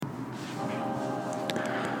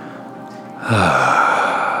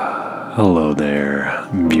Hello there,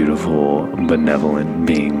 beautiful, benevolent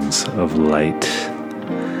beings of light.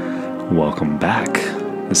 Welcome back.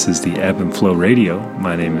 This is the Ebb and Flow Radio.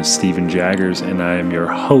 My name is Stephen Jaggers, and I am your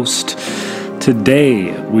host.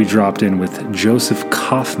 Today, we dropped in with Joseph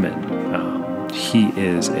Kauffman. He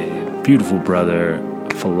is a beautiful brother,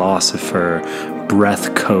 philosopher,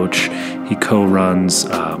 breath coach. He co-runs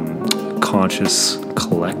Conscious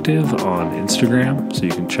Collective on Instagram, so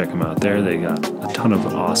you can check him out there. They got a ton of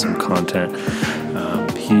awesome content.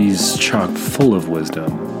 He's chock full of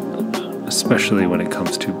wisdom, especially when it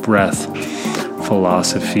comes to breath,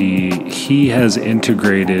 philosophy. He has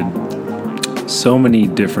integrated so many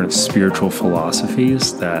different spiritual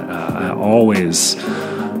philosophies that I always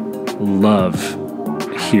love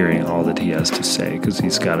hearing all that he has to say, because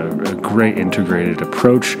he's got a great integrated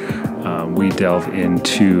approach. We delve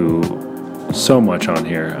into so much on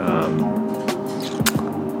here.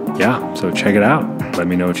 So check it out. Let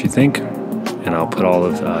me know what you think, and I'll put all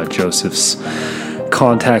of Joseph's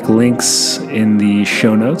contact links in the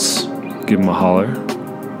show notes. Give him a holler,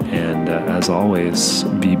 and as always,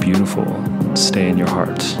 be beautiful. Stay in your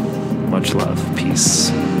heart. Much love.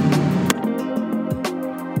 Peace.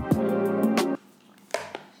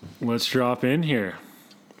 Let's drop in here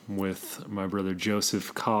with my brother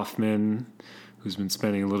Joseph Kauffman, who's been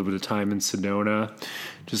spending a little bit of time in Sedona.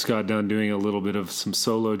 Just got done doing a little bit of some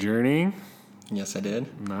solo journeying. Yes, I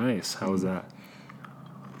did. Nice. How was that?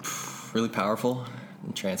 Really powerful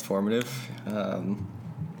and transformative. I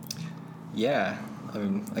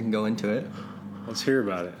can go into it. Let's hear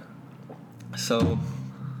about it. So,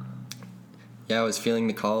 I was feeling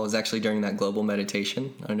the call. It was actually during that global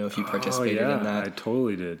meditation. I don't know if you participated in that. I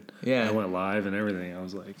totally did. Yeah. I went live and everything. I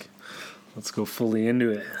was like, let's go fully into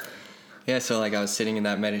it. Yeah, so I was sitting in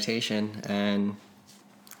that meditation, and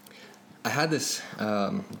I had this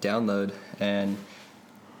download, and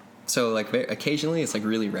so occasionally it's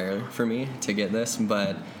really rare for me to get this,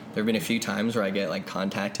 but there have been a few times where I get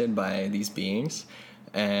contacted by these beings,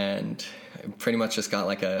 and pretty much just got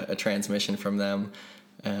a transmission from them.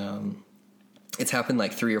 It's happened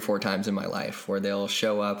 3 or 4 times in my life where they'll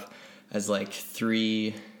show up as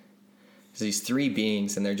these three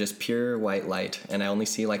beings, and they're just pure white light, and I only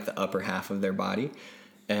see the upper half of their body,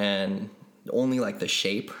 and only the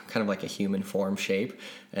shape, kind of like a human form shape,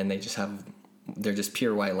 and they're just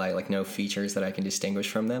pure white light, no features that I can distinguish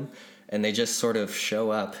from them, and they just sort of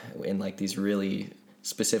show up in these really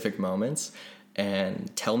specific moments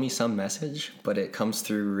and tell me some message, but it comes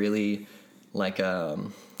through really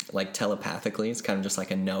telepathically. It's kind of just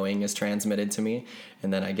a knowing is transmitted to me,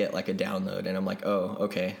 and then I get a download, and I'm oh,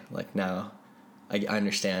 okay, now I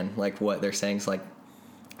understand what they're saying. It's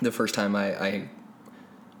the first time I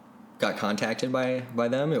got contacted by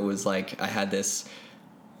them, it was it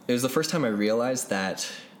was the first time I realized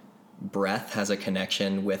that breath has a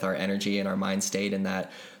connection with our energy and our mind state, and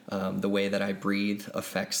that the way that I breathe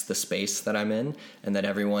affects the space that I'm in, and that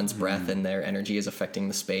everyone's breath and their energy is affecting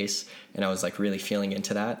the space. And I was really feeling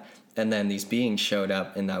into that. And then these beings showed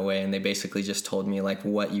up in that way, and they basically just told me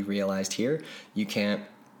what you realized here, you can't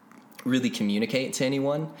really communicate to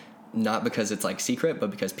anyone, not because it's secret,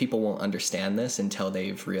 but because people won't understand this until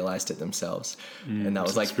they've realized it themselves. And that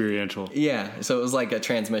was experiential. Yeah. So it was a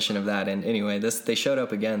transmission of that. And anyway, they showed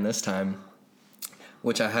up again this time,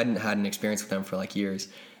 which I hadn't had an experience with them for years.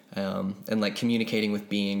 And communicating with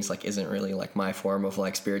beings isn't really my form of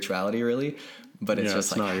spirituality really, but it's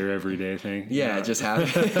just it's not your everyday thing. Yeah, it just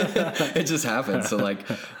happened. It just happened. So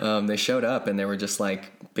they showed up, and they were just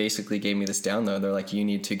basically gave me this download. They're you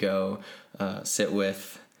need to go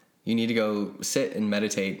sit and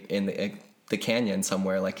meditate in the canyon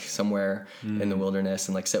somewhere, somewhere in the wilderness,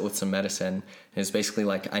 and sit with some medicine. And it's basically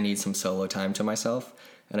I need some solo time to myself.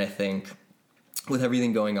 And I think with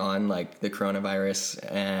everything going on, the coronavirus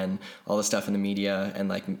and all the stuff in the media,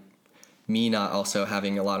 and me not also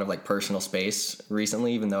having a lot of personal space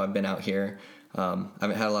recently, even though I've been out here, I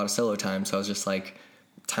haven't had a lot of solo time. So I was just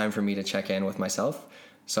time for me to check in with myself.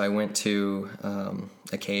 So I went to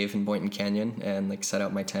a cave in Boynton Canyon and set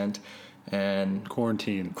out my tent and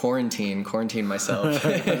quarantine myself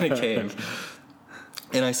in a cave.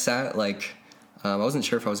 And I sat I wasn't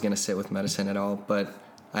sure if I was going to sit with medicine at all, but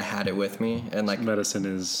I had it with me. And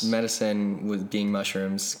medicine was being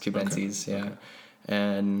mushrooms, cubensis. Okay. Yeah. Okay.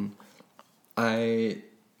 And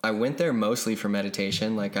I went there mostly for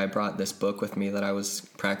meditation. I brought this book with me that I was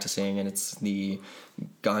practicing, and it's the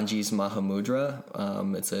Ganges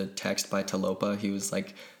Mahamudra. It's a text by Talopa. He was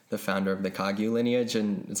the founder of the Kagyu lineage,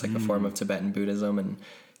 and it's a form of Tibetan Buddhism. And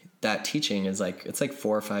that teaching is it's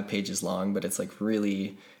 4 or 5 pages long, but it's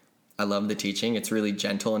really I love the teaching. It's really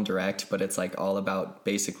gentle and direct, but it's like all about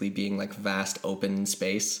basically being like vast open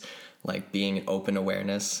space, like being open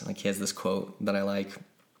awareness. Like he has this quote that I like. It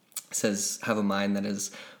says, have a mind that is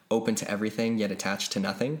open to everything yet attached to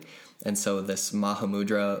nothing. And so this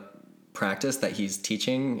Mahamudra practice that he's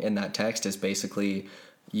teaching in that text is basically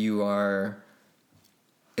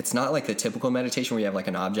it's not like the typical meditation where you have like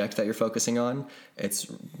an object that you're focusing on. It's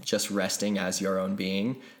just resting as your own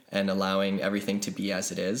being and allowing everything to be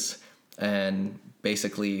as it is. And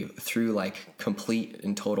basically through like complete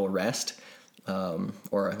and total rest,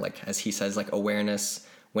 or like, as he says, like awareness,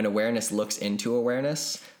 when awareness looks into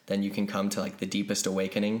awareness, then you can come to like the deepest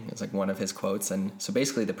awakening. It's like one of his quotes. And so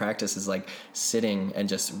basically the practice is like sitting and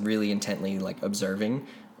just really intently like observing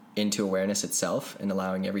into awareness itself and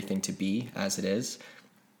allowing everything to be as it is.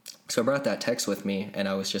 So I brought that text with me, and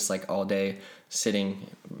I was just like all day sitting,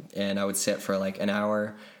 and I would sit for like an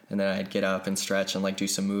hour, and then I'd get up and stretch and like do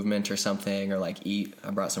some movement or something, or like eat.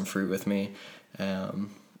 I brought some fruit with me. And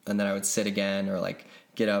then I would sit again, or like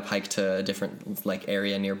get up, hike to a different like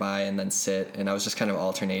area nearby, and then sit. And I was just kind of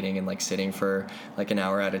alternating and like sitting for like an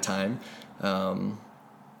hour at a time. And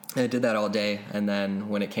I did that all day. And then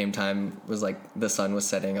when it came time, it was like the sun was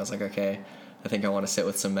setting. I was like, okay, I think I want to sit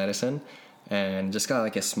with some medicine. And just got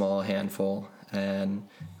like a small handful, and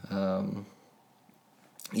I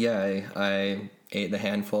ate the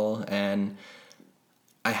handful, and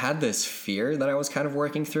I had this fear that I was kind of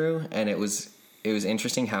working through, and it was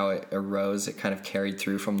interesting how it arose. It kind of carried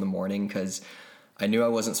through from the morning, because I knew I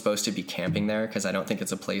wasn't supposed to be camping there, because I don't think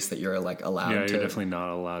it's a place that you're like allowed to. Yeah, you're definitely not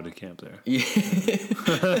allowed to camp there. Yeah.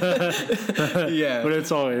 Yeah. But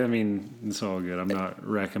it's all good. I'm not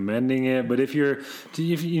recommending it, but if you're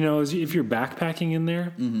backpacking in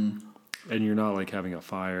there, mm-hmm. and you're not like having a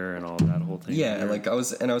fire and all that whole thing. Yeah, like I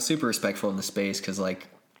was super respectful of the space, because like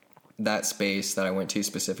that space that I went to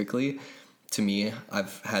specifically, to me,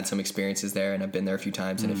 I've had some experiences there, and I've been there a few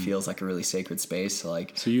times, and it feels like a really sacred space. So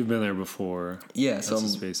you've been there before. Yeah. That's a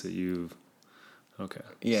space that you've. Okay.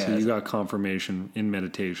 Yeah. So you got confirmation in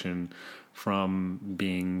meditation from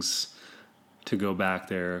beings to go back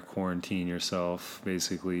there, quarantine yourself,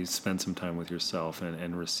 basically spend some time with yourself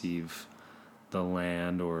and receive the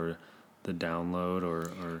land or the download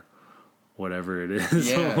or whatever it is.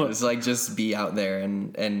 Yeah. It's like just be out there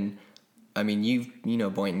and I mean, you know,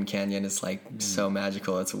 Boynton Canyon is like so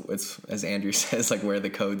magical. It's as Andrew says, like where the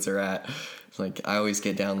codes are at. It's like I always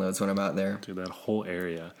get downloads when I'm out there. Dude, that whole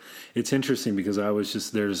area. It's interesting because I was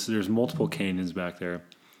just there's multiple canyons back there.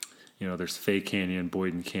 You know, there's Fay Canyon,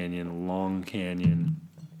 Boynton Canyon, Long Canyon,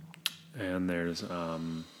 and there's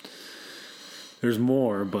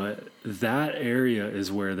more, but that area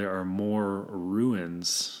is where there are more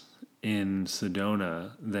ruins in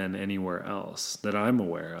Sedona than anywhere else that I'm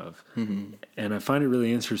aware of. Mm-hmm. And I find it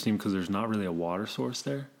really interesting because there's not really a water source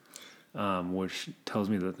there, which tells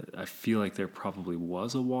me that I feel like there probably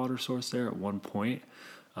was a water source there at one point.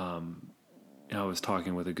 I was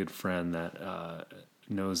talking with a good friend that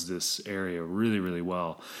knows this area really, really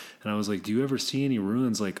well. And I was like, do you ever see any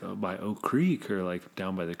ruins like by Oak Creek or like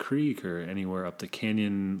down by the creek or anywhere up the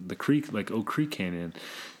canyon, the creek, like Oak Creek Canyon?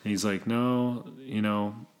 And he's like, no,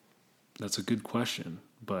 that's a good question,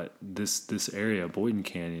 but this area, Boynton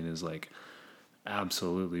Canyon, is like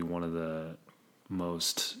absolutely one of the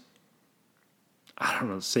most,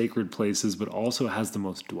 sacred places, but also has the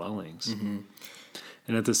most dwellings. Mm-hmm.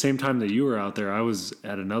 And at the same time that you were out there, I was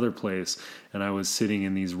at another place, and I was sitting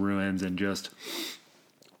in these ruins and just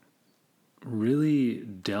really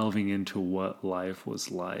delving into what life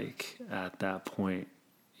was like at that point,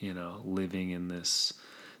 living in this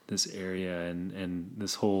area and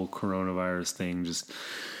this whole coronavirus thing,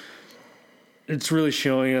 it's really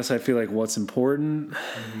showing us, I feel like, what's important,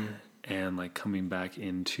 mm-hmm. and like coming back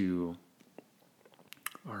into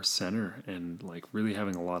our center and like really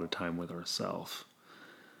having a lot of time with ourselves.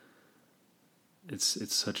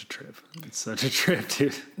 It's such a trip. It's such a trip,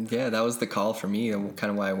 dude. Yeah, that was the call for me, and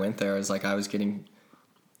kind of why I went there. Is like I was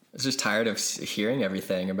just tired of hearing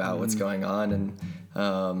everything about what's going on,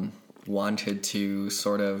 and wanted to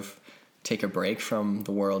sort of take a break from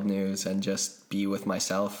the world news and just be with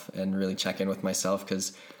myself and really check in with myself,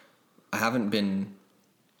 because I haven't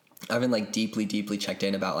like deeply checked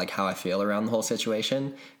in about like how I feel around the whole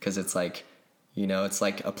situation, because it's like, it's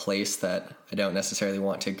like a place that I don't necessarily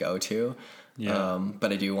want to go to. Yeah.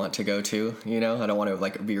 But I do want to go to, I don't want to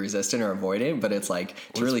like be resistant or avoid it, but it's like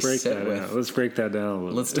to really sit with. Let's break that down a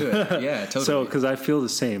little. Let's do it. Yeah, totally. So, because I feel the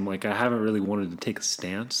same. Like, I haven't really wanted to take a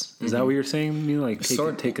stance. Is that what you're saying to me? Like,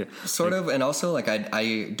 take a sort of, and also like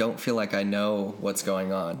I don't feel like I know what's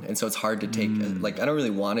going on, and so it's hard to take. Like, I don't really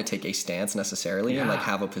want to take a stance necessarily and like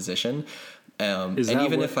have a position. And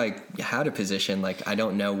even if I had a position, like I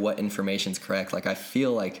don't know what information's correct. Like I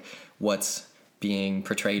feel like what's being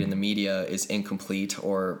portrayed in the media is incomplete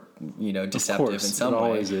or deceptive in some way. It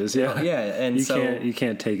always is, yeah. And you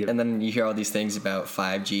can't take it. And then you hear all these things about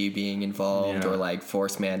 5G being involved or like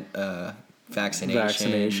forced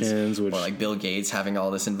vaccinations or like Bill Gates having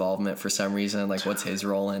all this involvement for some reason. Like, what's his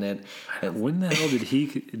role in it? When the hell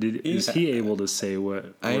is he able to say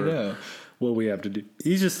what? I know. What we have to do.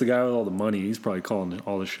 He's just the guy with all the money. He's probably calling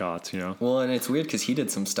all the shots, Well, and it's weird because he did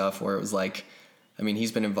some stuff where it was like, I mean,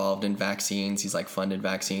 he's been involved in vaccines. He's like funded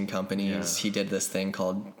vaccine companies. Yeah. He did this thing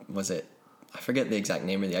called, I forget the exact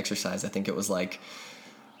name of the exercise. I think it was like,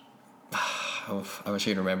 I wish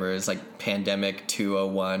I could remember. It was like Pandemic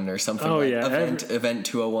 201 or something. Oh, like yeah. Event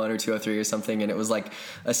 201 or 203 or something. And it was like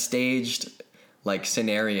a staged like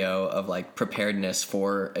scenario of like preparedness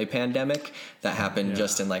for a pandemic that happened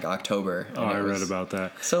just in like October. Oh, I read about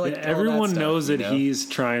that. So like everyone knows that he's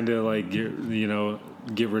trying to like get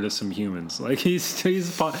rid of some humans. Like he's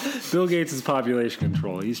Bill Gates' population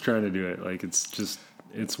control. He's trying to do it. Like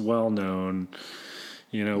it's well known.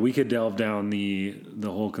 We could delve down the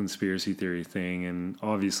whole conspiracy theory thing, and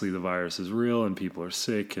obviously the virus is real and people are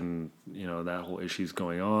sick, and that whole issue's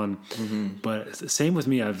going on. Mm-hmm. But same with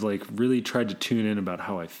me. I've like really tried to tune in about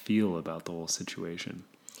how I feel about the whole situation,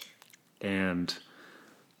 and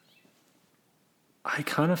I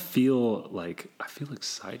kind of feel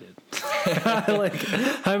excited. I'm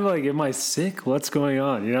like, am I sick? What's going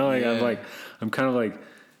on? I'm kind of like,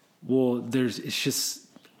 well, it's just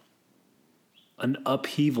an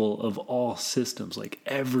upheaval of all systems. Like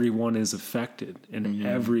everyone is affected and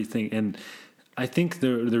everything. And I think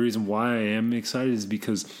the reason why I am excited is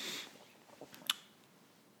because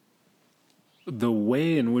the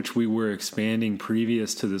way in which we were expanding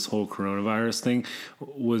previous to this whole coronavirus thing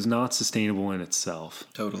was not sustainable in itself.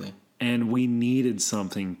 Totally. And we needed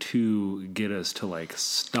something to get us to like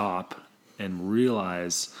stop and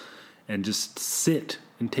realize and just sit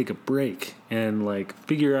and take a break and like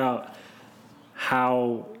figure out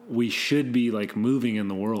how we should be like moving in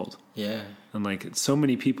the world. Yeah. And like so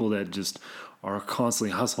many people that just are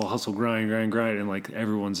constantly hustle, grind. And like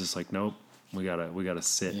everyone's just like, nope, we gotta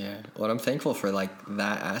sit. Yeah. Well, I'm thankful for like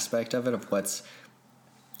that aspect of it, of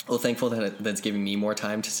thankful that's giving me more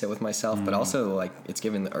time to sit with myself, but also like it's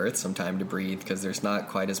giving the earth some time to breathe because there's not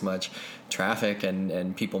quite as much traffic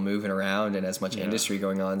and people moving around and as much industry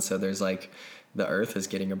going on. So there's like, the earth is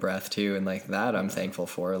getting a breath too, and like that I'm thankful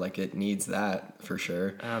for. Like it needs that for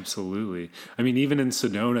sure. Absolutely. I mean, even in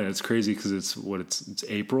Sedona, it's crazy because it's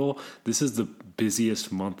April. This is the busiest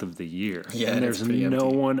month of the year, and there's no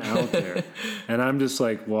one out there. And I'm just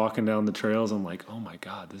like walking down the trails. I'm like, oh my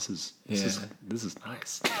god, this is nice.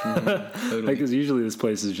 Totally. Like, because usually this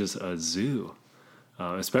place is just a zoo,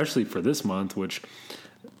 especially for this month, which.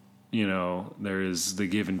 There is the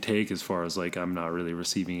give and take as far as like I'm not really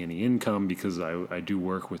receiving any income because I do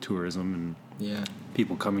work with tourism and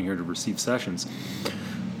people coming here to receive sessions.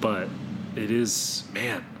 But it is,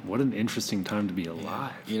 man, what an interesting time to be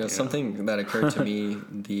alive. Something that occurred to me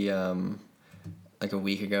like a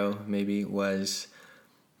week ago maybe was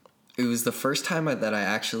it was the first time that I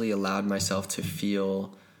actually allowed myself to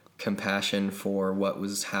feel compassion for what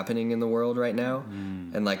was happening in the world right now.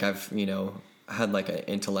 And like I've had like an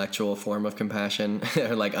intellectual form of compassion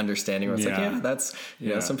or like understanding where it's like, that's,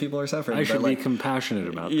 some people are suffering. I should be compassionate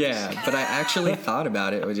about this. Yeah. But I actually thought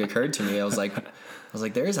about it. It occurred to me. I was like,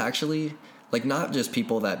 there is actually like not just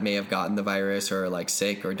people that may have gotten the virus or like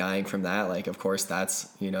sick or dying from that. Like, of course that's,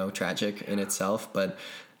 tragic in itself, but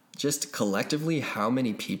just collectively how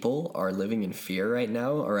many people are living in fear right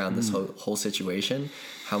now around this whole situation.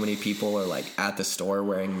 How many people are like at the store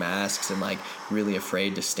wearing masks and like really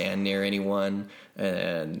afraid to stand near anyone,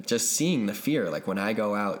 and just seeing the fear. Like when I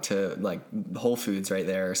go out to like Whole Foods right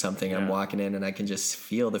there or something, I'm walking in and I can just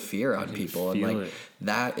feel the fear on people. And like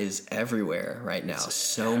that is everywhere right now.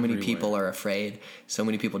 So many people are afraid. So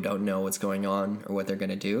many people don't know what's going on or what they're going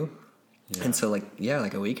to do. Yeah. And so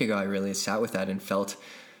like a week ago, I really sat with that and felt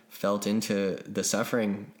into the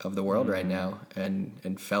suffering of the world right now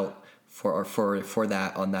and felt for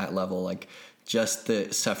that on that level, like just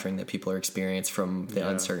the suffering that people are experiencing from the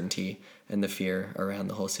uncertainty and the fear around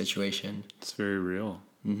the whole situation. It's very real.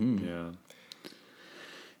 Mm-hmm.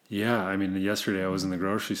 Yeah, I mean, yesterday I was in the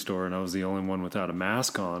grocery store and I was the only one without a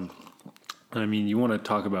mask on. I mean, you want to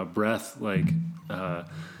talk about breath, like,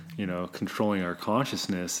 controlling our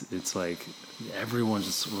consciousness. It's like everyone's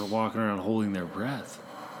just walking around holding their breath.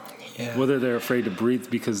 Yeah. Whether they're afraid to breathe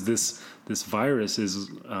because this virus is,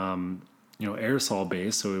 aerosol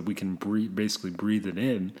based, so we can basically breathe it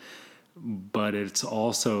in. But it's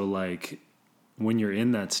also like when you're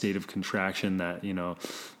in that state of contraction, that,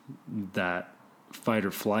 that fight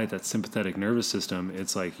or flight, that sympathetic nervous system,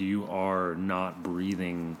 it's like you are not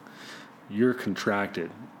breathing. You're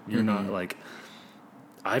contracted. You're not like,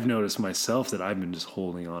 I've noticed myself that I've been just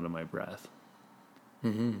holding on to my breath.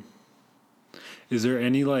 Mm-hmm. Is there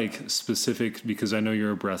any like specific, because I know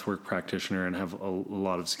you're a breathwork practitioner and have a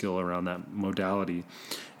lot of skill around that modality.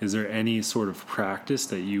 Is there any sort of practice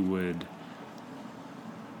that you would,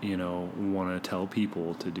 want to tell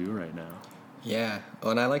people to do right now? Yeah.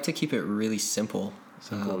 Well, and I like to keep it really simple.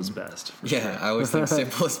 Simple is best. Yeah, sure. I always think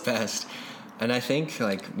simple is best. And I think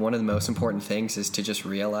like one of the most important things is to just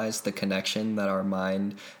realize the connection that our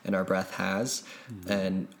mind and our breath has. Mm-hmm.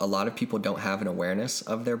 And a lot of people don't have an awareness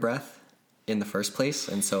of their breath in the first place.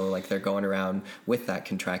 And so like they're going around with that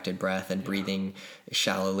contracted breath and breathing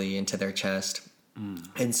shallowly into their chest.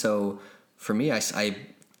 And so for me, I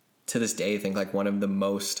to this day think like one of the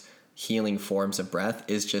most healing forms of breath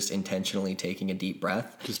is just intentionally taking a deep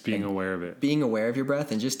breath. Just being aware of it. Being aware of your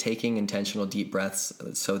breath and just taking intentional deep breaths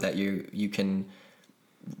so that you can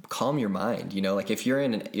calm your mind. Like if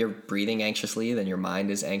you're breathing anxiously, then your mind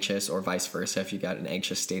is anxious, or vice versa. If you got an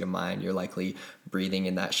anxious state of mind, you're likely breathing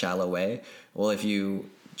in that shallow way. Well, if you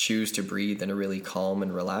choose to breathe in a really calm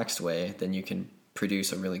and relaxed way, then you can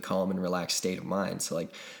produce a really calm and relaxed state of mind. So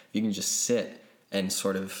like you can just sit and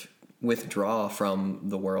sort of withdraw from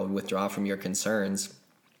the world, withdraw from your concerns,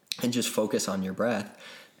 and just focus on your breath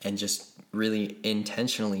and just really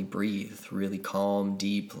intentionally breathe really calm,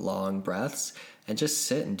 deep, long breaths, and just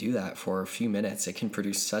sit and do that for a few minutes. It can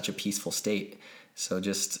produce such a peaceful state. So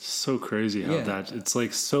just so crazy how that it's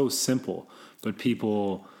like so simple, but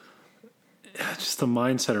people, just the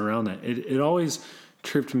mindset around that. It always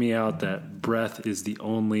tripped me out that breath is the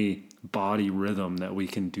only body rhythm that we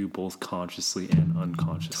can do both consciously and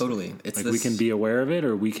unconsciously. Totally. It's like we can be aware of it,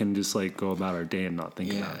 or we can just like go about our day and not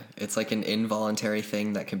think about it. It's like an involuntary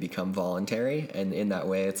thing that can become voluntary, and in that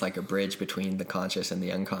way it's like a bridge between the conscious and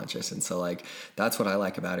the unconscious. And so like that's what I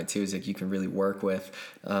like about it too, is like you can really work with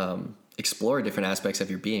explore different aspects of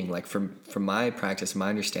your being. Like from my practice, my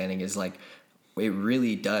understanding is like it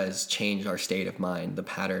really does change our state of mind, the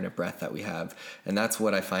pattern of breath that we have. And that's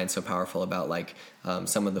what I find so powerful about like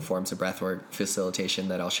some of the forms of breathwork facilitation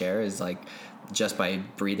that I'll share is like just by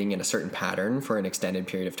breathing in a certain pattern for an extended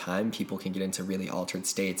period of time, people can get into really altered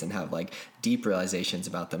states and have like deep realizations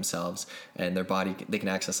about themselves and their body. They can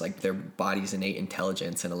access like their body's innate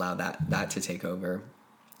intelligence and allow that to take over.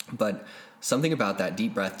 But something about that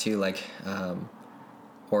deep breath too, like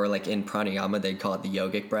or like in pranayama, they call it the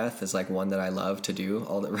yogic breath, is like one that I love to do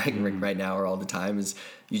all the right now or all the time, is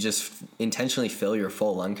you just intentionally fill your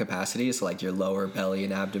full lung capacity. So like your lower belly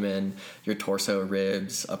and abdomen, your torso,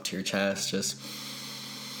 ribs, up to your chest, just.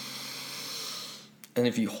 And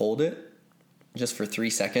if you hold it just for 3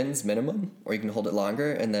 seconds minimum, or you can hold it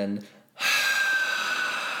longer and then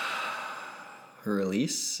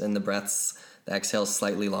release, and the exhale is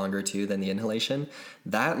slightly longer too than the inhalation.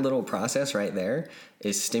 That little process right there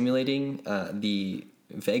is stimulating the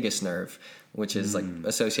vagus nerve, which is like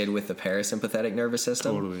associated with the parasympathetic nervous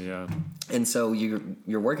system. Totally, yeah. And so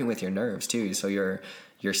you're working with your nerves too. So you're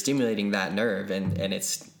stimulating that nerve, and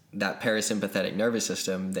it's that parasympathetic nervous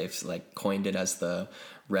system. They've like coined it as the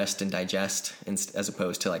rest and digest as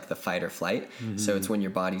opposed to like the fight or flight. Mm-hmm. So it's when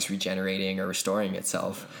your body's regenerating or restoring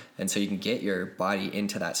itself. And so you can get your body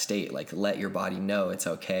into that state, like let your body know it's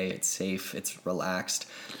okay, it's safe, it's relaxed.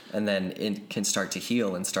 And then it can start to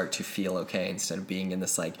heal and start to feel okay instead of being in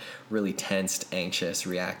this like really tensed, anxious,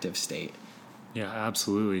 reactive state. Yeah,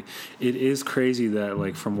 absolutely. It is crazy that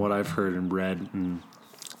like from what I've heard and read and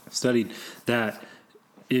studied, that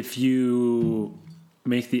if you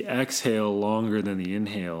make the exhale longer than the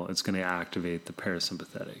inhale, it's going to activate the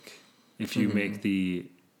parasympathetic. If you make the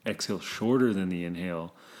exhale shorter than the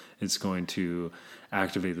inhale, it's going to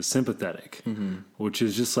activate the sympathetic, which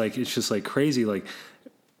is just like, it's just like crazy. Like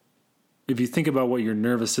if you think about what your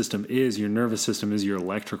nervous system is your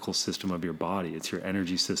electrical system of your body. It's your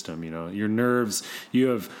energy system, your nerves. You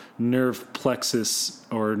have nerve plexus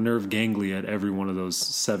or nerve ganglia at every one of those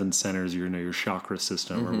 7 centers, your chakra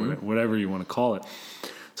system or whatever you want to call it.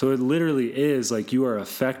 So it literally is like you are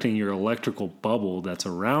affecting your electrical bubble that's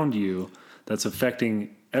around you, that's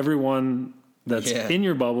affecting everyone that's Yeah. in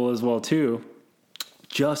your bubble as well too,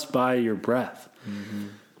 just by your breath.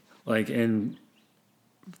 Like, and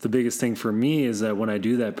the biggest thing for me is that when I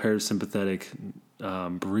do that parasympathetic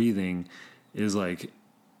breathing, is like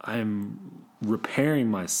I'm repairing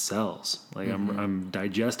my cells. Like I'm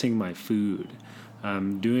digesting my food.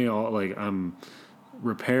 I'm doing all, like I'm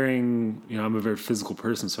repairing, I'm a very physical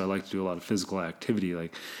person, so I like to do a lot of physical activity.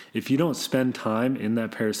 Like if you don't spend time in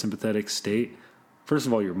that parasympathetic state, first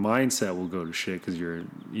of all, your mindset will go to shit because you're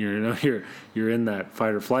in that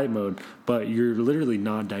fight or flight mode, but you're literally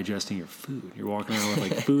not digesting your food. You're walking around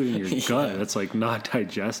with like food in your gut that's like not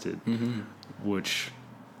digested, which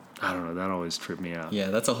I don't know. That always tripped me out.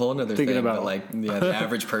 Yeah, that's a whole nother Thinking thing. about But the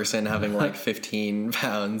average person having like 15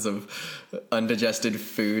 pounds of undigested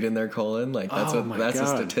food in their colon, like that's God. a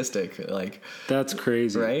statistic. Like That's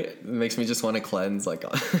crazy, right? It makes me just want to cleanse like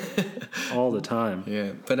all the time.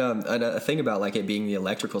 Yeah, but a thing about like it being the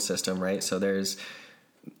electrical system, right? So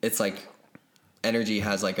it's like energy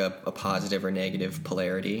has like a positive or negative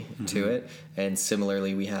polarity to it, and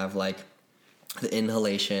similarly we have like the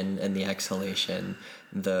inhalation and the exhalation,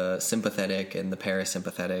 the sympathetic and the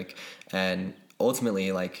parasympathetic, and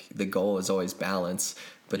ultimately like the goal is always balance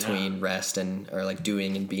between rest or like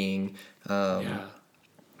doing and being.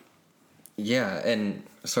 And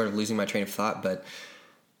sort of losing my train of thought, but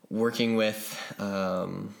working with, I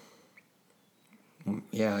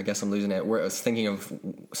guess I'm losing it. I was thinking of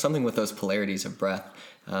something with those polarities of breath.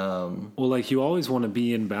 Well, like you always want to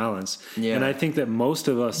be in balance. Yeah. And I think that most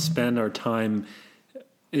of us spend our time,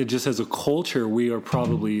 just as a culture, we are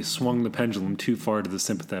probably swung the pendulum too far to the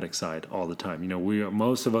sympathetic side all the time.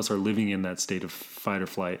 Most of us are living in that state of fight or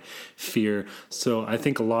flight, fear. So I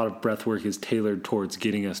think a lot of breath work is tailored towards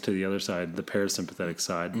getting us to the other side, the parasympathetic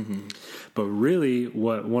side. But really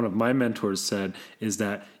what one of my mentors said is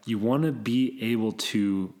that you want to be able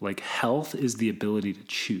to, like, health is the ability to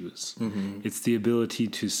choose. It's the ability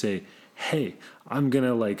to say, hey, I'm going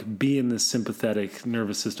to like be in this sympathetic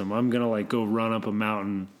nervous system. I'm going to like go run up a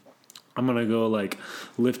mountain. I'm going to go like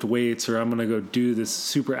lift weights, or I'm going to go do this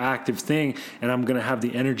super active thing, and I'm going to have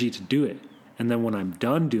the energy to do it. And then when I'm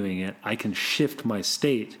done doing it, I can shift my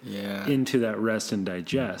state into that rest and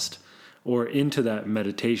digest, or into that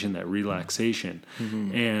meditation, that relaxation.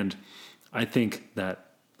 And I think that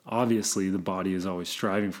obviously the body is always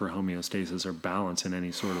striving for homeostasis or balance in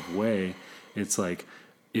any sort of way. It's like,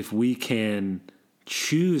 if we can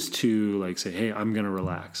choose to like say, hey, I'm going to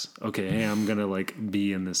relax. Okay. Hey, I'm going to like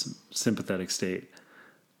be in this sympathetic state.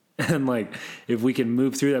 And like, if we can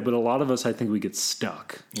move through that, but a lot of us, I think we get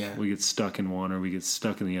stuck. Yeah. We get stuck in one, or we get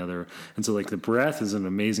stuck in the other. And so like the breath is an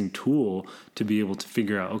amazing tool to be able to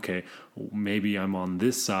figure out, okay, maybe I'm on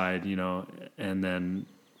this side, and then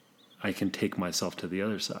I can take myself to the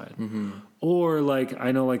other side. Or like,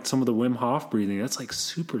 I know like some of the Wim Hof breathing, that's like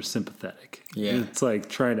super sympathetic. Yeah. It's like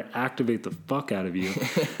trying to activate the fuck out of you.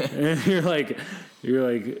 And you're like,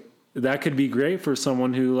 that could be great for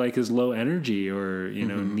someone who like is low energy, or,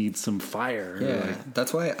 needs some fire. Yeah.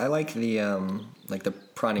 That's why I like the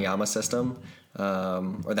pranayama system,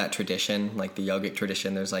 or that tradition, like the yogic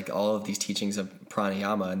tradition. There's like all of these teachings of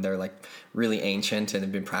pranayama, and they're like really ancient and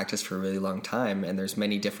have been practiced for a really long time. And there's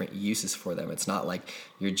many different uses for them. It's not like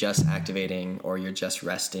you're just activating or you're just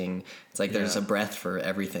resting. It's like there's a breath for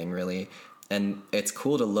everything, really. And it's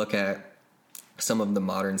cool to look at some of the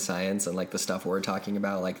modern science and like the stuff we're talking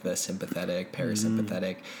about, like the sympathetic,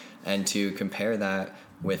 parasympathetic, and to compare that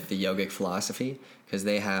with the yogic philosophy, because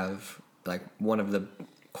they have like one of the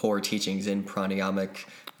core teachings in pranayamic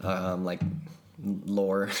like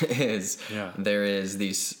lore is there is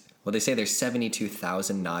these, well, they say there's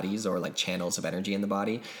 72,000 nadis, or like channels of energy in the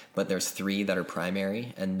body, but there's 3 that are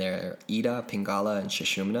primary, and they're Ida, Pingala, and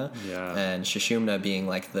Sushumna. And Sushumna being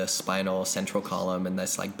like the spinal central column and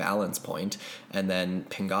this like balance point, and then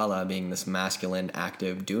Pingala being this masculine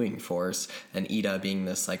active doing force, and Ida being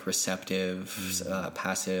this like receptive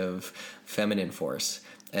passive feminine force.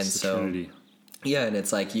 And so Trinity. Yeah, and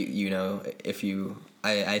it's like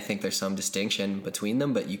I think there's some distinction between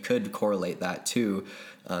them, but you could correlate that to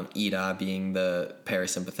Ida being the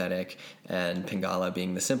parasympathetic, and Pingala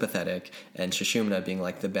being the sympathetic, and Sushumna being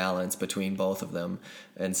like the balance between both of them.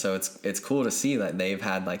 And so it's cool to see that they've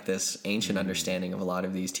had like this ancient understanding of a lot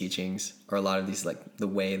of these teachings, or a lot of these like the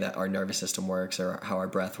way that our nervous system works, or how our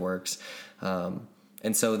breath works.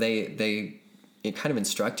 And so it kind of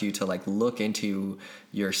instruct you to like look into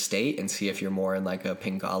your state and see if you're more in like a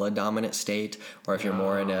Pingala dominant state, or if you're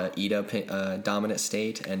more in a Ida dominant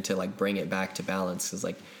state, and to like bring it back to balance. Because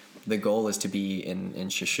like the goal is to be in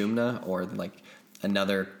Sushumna, or like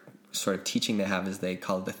another sort of teaching they have is they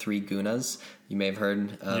call it the 3 gunas. You may have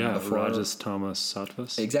heard before. Rajas, tamas,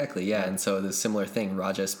 sattvas. Exactly, yeah. And so the similar thing,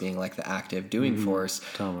 Rajas being like the active doing force,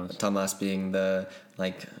 tamas being the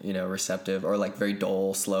like, receptive or like very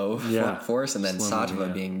dull, slow force, and then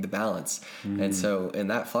sattva being the balance. And so in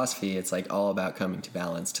that philosophy, it's like all about coming to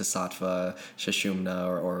balance, to sattva,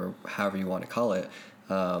 shashumna, or however you want to call it.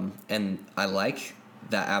 And I like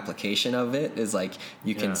that application of it is like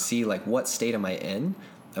you can see like what state am I in.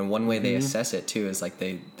 And one way they assess it too is like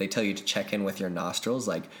they tell you to check in with your nostrils,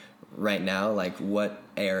 like right now, like what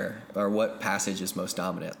air or what passage is most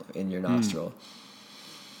dominant in your nostril.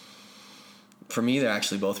 For me, they're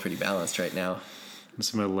actually both pretty balanced right now.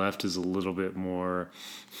 So my left is a little bit more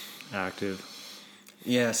active.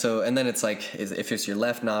 Yeah, so, and then it's like, if it's your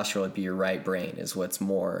left nostril, it'd be your right brain is what's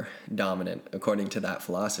more dominant, according to that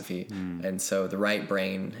philosophy. And so the right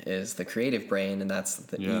brain is the creative brain, and that's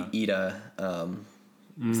the Ida,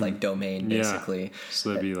 it's like domain, basically. Yeah. So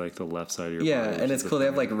that'd be like the left side of your body. And it's cool. They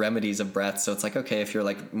have like remedies of breath. So it's like, okay, if you're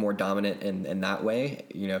like more dominant in that way,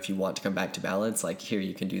 if you want to come back to balance, like here,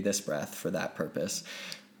 you can do this breath for that purpose.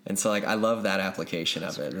 And so like, I love that application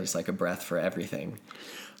of it. There's like a breath for everything.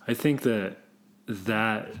 I think that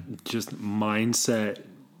just mindset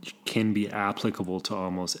can be applicable to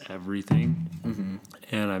almost everything.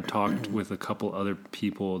 And I've talked with a couple other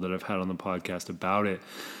people that I've had on the podcast about it.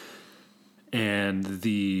 And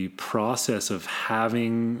the process of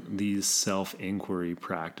having these self-inquiry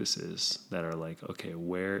practices that are like, okay,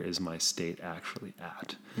 where is my state actually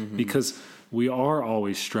at? Because we are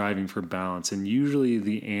always striving for balance. And usually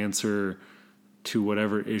the answer to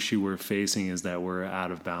whatever issue we're facing is that we're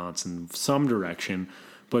out of balance in some direction.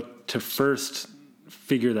 But to first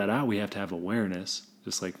figure that out, we have to have awareness,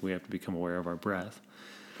 just like we have to become aware of our breath.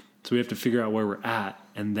 So we have to figure out where we're at,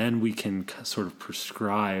 and then we can sort of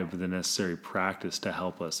prescribe the necessary practice to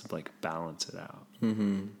help us like balance it out.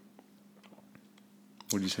 Would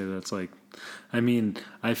you say that's like, I mean,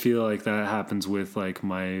 I feel like that happens with like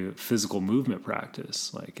my physical movement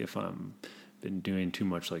practice. Like if I'm been doing too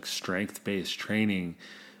much like strength-based training,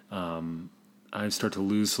 I start to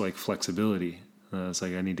lose like flexibility. It's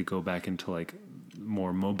like I need to go back into like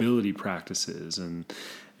more mobility practices and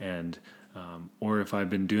or if I've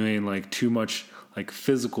been doing like too much like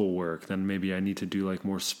physical work, then maybe I need to do like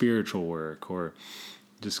more spiritual work, or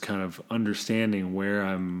just kind of understanding where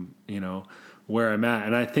I'm at.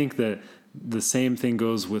 And I think that the same thing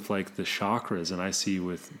goes with like the chakras. And I see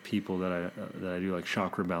with people that I do like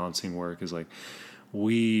chakra balancing work is like,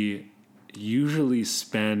 we usually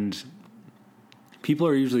people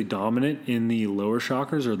are usually dominant in the lower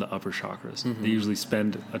chakras or the upper chakras. They usually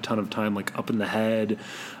spend a ton of time like up in the head,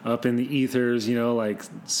 up in the ethers, like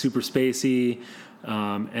super spacey.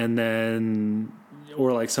 And then,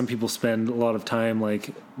 or like some people spend a lot of time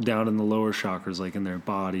like down in the lower chakras, like in their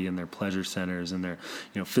body and their pleasure centers and their,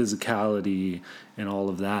 physicality and all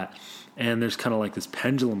of that. And there's kind of like this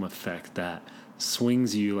pendulum effect that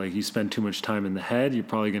swings you. Like you spend too much time in the head, you're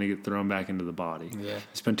probably going to get thrown back into the body. You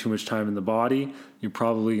spend too much time in the body, you're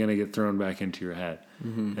probably going to get thrown back into your head.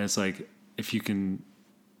 And it's like, if you can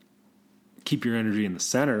keep your energy in the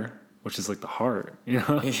center, which is like the heart,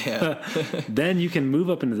 then you can move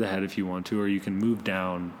up into the head if you want to, or you can move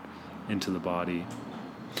down into the body.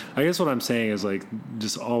 I guess what I'm saying is like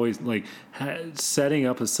just always like setting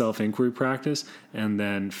up a self-inquiry practice and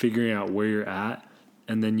then figuring out where you're at.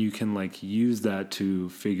 And then you can like use that to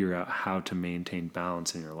figure out how to maintain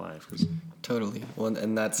balance in your life. Totally. Well,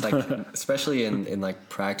 and that's like, especially in like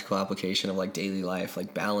practical application of like daily life,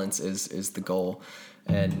 like balance is the goal.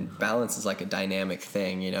 And balance is like a dynamic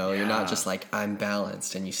thing, you're not just like, I'm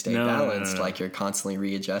balanced and you stay balanced. No. Like you're constantly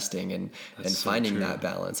readjusting and finding that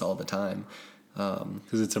balance all the time.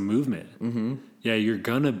 Cause it's a movement. Yeah. You're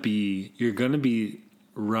going to be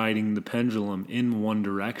riding the pendulum in one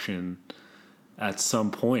direction at some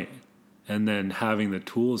point, and then having the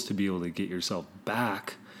tools to be able to get yourself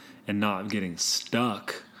back and not getting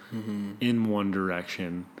stuck in one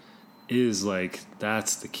direction is like,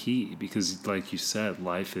 that's the key. Because like you said,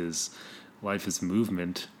 life is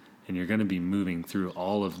movement, and you're going to be moving through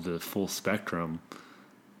all of the full spectrum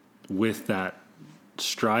with that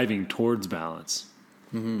striving towards balance.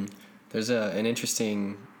 There's an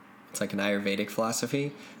interesting, it's like an Ayurvedic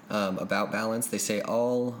philosophy about balance. They say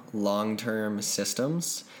all long-term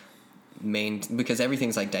systems because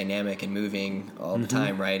everything's like dynamic and moving all the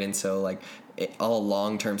time, right? And so like all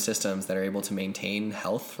long-term systems that are able to maintain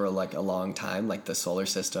health for like a long time, like the solar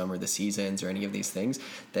system or the seasons or any of these things,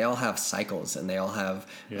 they all have cycles and they all have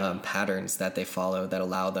patterns that they follow that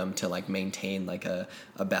allow them to like maintain like a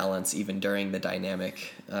balance even during the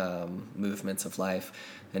dynamic movements of life.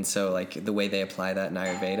 And so like the way they apply that in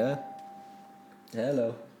Ayurveda,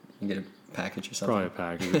 you get a package or something. Probably a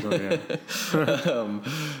package.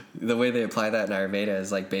 The way they apply that in Ayurveda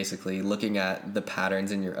is like basically looking at the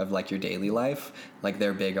patterns in your daily life. Like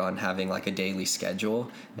they're big on having like a daily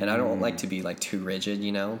schedule, and I don't like to be like too rigid,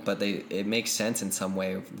 but it makes sense in some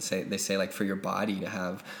way. They say like for your body to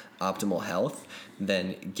have optimal health,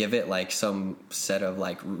 then give it like some set of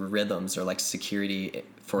like rhythms or like security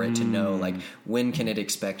for it to know like when can it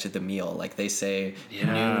expect the meal. Like they say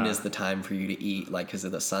noon is the time for you to eat, like because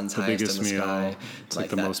of the sun's highest in the sky. It's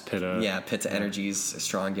like the most pitta. Yeah, pitta energy is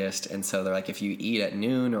strongest, and so they're like if you eat at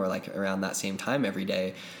noon or like around that same time every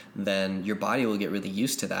day, then your body will get really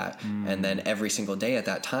used to that, and then every single day at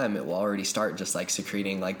that time it will already start just like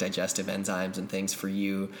secreting like digestive enzymes and things for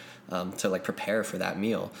you to like prepare for that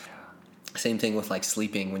meal. Same thing with like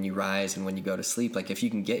sleeping. When you rise and when you go to sleep, like if you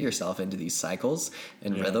can get yourself into these cycles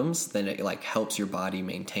and rhythms, then it like helps your body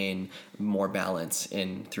maintain more balance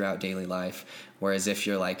throughout daily life. Whereas if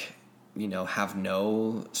you're like have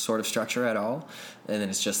no sort of structure at all, and then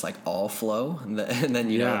it's just like all flow, and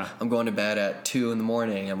then I'm going to bed at 2 a.m,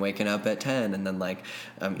 I'm waking up at 10, and then like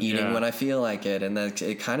I'm eating when I feel like it, and then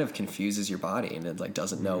it kind of confuses your body, and it like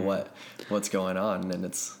doesn't know what's going on, and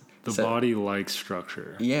it's the body likes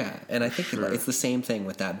structure. Yeah, and I think it's the same thing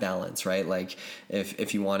with that balance, right? Like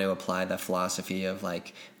if you want to apply the philosophy of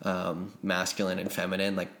like masculine and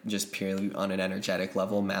feminine, like just purely on an energetic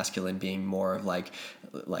level, masculine being more of like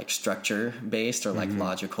structure based or like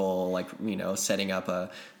logical, like setting up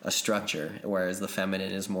a structure, whereas the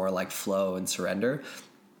feminine is more like flow and surrender.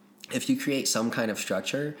 If you create some kind of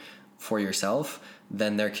structure for yourself,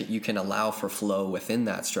 then you can allow for flow within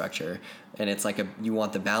that structure. And it's like you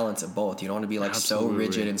want the balance of both. You don't want to be like so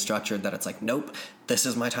rigid and structured that it's like, nope, this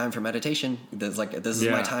is my time for meditation. This is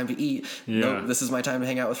my time to eat. Nope, this is my time to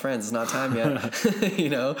hang out with friends. It's not time yet.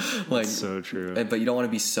 Like that's so true. But you don't want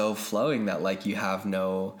to be so flowing that like you have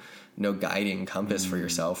no guiding compass for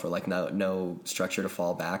yourself, or like no structure to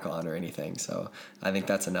fall back on or anything. So I think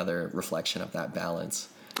that's another reflection of that balance.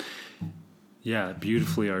 Yeah,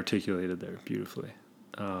 beautifully articulated there. Beautifully.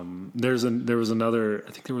 There was another.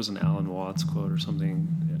 I think there was an Alan Watts quote or something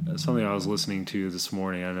I was listening to this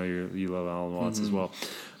morning. I know you love Alan Watts as well.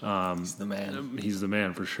 He's the man. He's the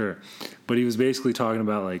man for sure. But he was basically talking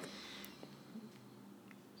about like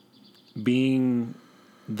being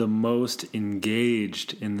the most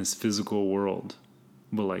engaged in this physical world,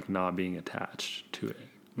 but like not being attached to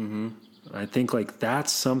it. I think like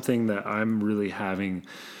that's something that I'm really having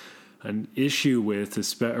an issue with,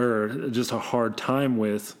 or just a hard time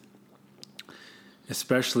with,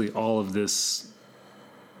 especially all of this,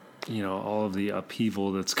 all of the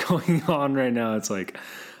upheaval that's going on right now. It's like,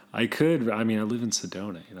 I live in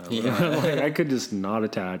Sedona, like I could just not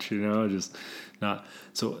attach, just not.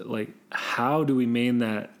 So like, how do we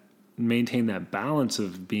maintain that balance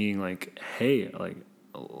of being like, hey,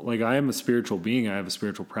 like I am a spiritual being, I have a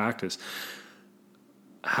spiritual practice.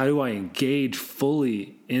 How do I engage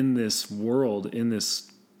fully in this world, in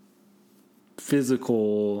this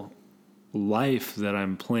physical life that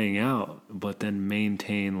I'm playing out, but then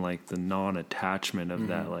maintain like the non-attachment of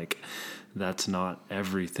that, like that's not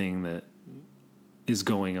everything that is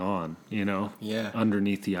going on,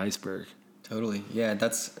 underneath the iceberg. Totally. Yeah,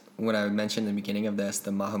 that's what I mentioned in the beginning of this,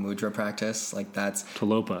 the Mahamudra practice. Like that's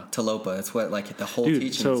Talopa. It's what like the whole teaching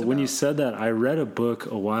is about. When you said that, I read a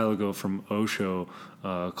book a while ago from Osho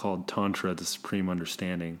called Tantra, The Supreme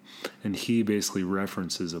Understanding. And he basically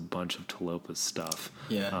references a bunch of Talopa stuff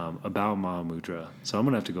about Mahamudra. So I'm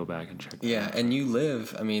going to have to go back and check that out. Yeah, and you live,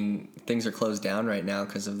 things are closed down right now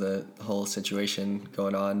because of the whole situation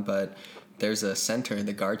going on, but there's a center,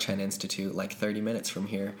 the Garchen Institute, like 30 minutes from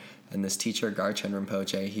here. And this teacher, Garchen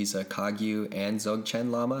Rinpoche, he's a Kagyu and Dzogchen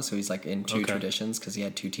Lama, so he's like in two traditions because he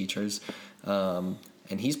had two teachers. And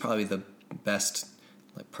he's probably the best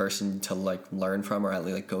person to like learn from, or at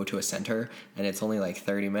least like go to a center. And it's only like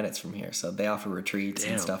 30 minutes from here, so they offer retreats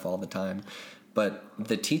and stuff all the time. But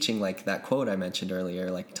the teaching, like that quote I mentioned earlier,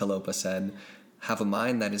 like Talopa said, have a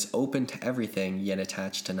mind that is open to everything yet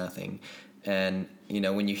attached to nothing. And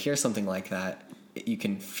when you hear something like that, you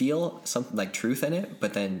can feel something like truth in it,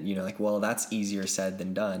 but then like, well, that's easier said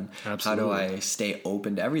than done. Absolutely. How do I stay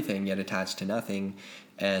open to everything yet attached to nothing?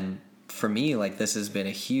 And for me, like this has been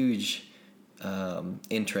a huge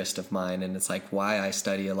interest of mine, and it's like why I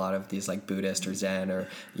study a lot of these like Buddhist or Zen or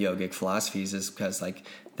yogic philosophies is because like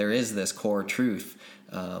there is this core truth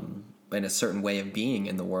and a certain way of being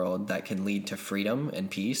in the world that can lead to freedom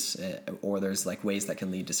and peace, or there's like ways that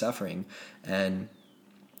can lead to suffering. And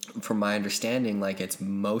from my understanding, like it's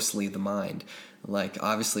mostly the mind. Like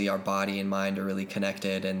obviously our body and mind are really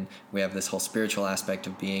connected, and we have this whole spiritual aspect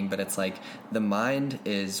of being, but it's like the mind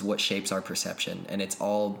is what shapes our perception, and it's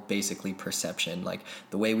all basically perception. Like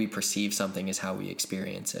the way we perceive something is how we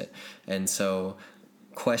experience it. And so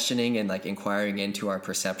questioning and like inquiring into our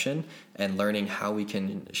perception and learning how we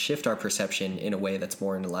can shift our perception in a way that's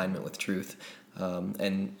more in alignment with truth.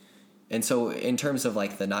 And so in terms of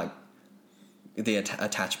like the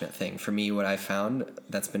attachment thing, for me, what I found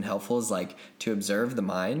that's been helpful is like to observe the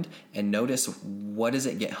mind and notice what does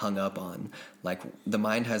it get hung up on. Like the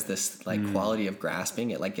mind has this like quality of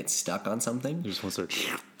grasping. It like gets stuck on something. Just wants to...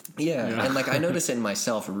 Yeah. And like I notice it in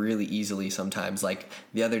myself really easily sometimes. Like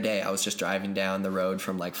the other day I was just driving down the road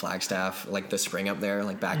from like Flagstaff, like the spring up there,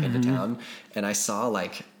 like back into town, and I saw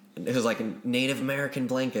like it was like Native American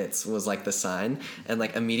blankets was like the sign, and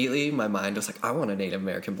like immediately my mind was like, I want a Native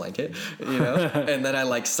American blanket, you know. And then I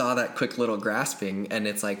like saw that quick little grasping, and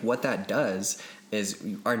it's like what that does is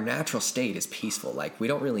our natural state is peaceful. Like we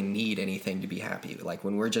don't really need anything to be happy. Like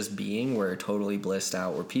when we're just being, we're totally blissed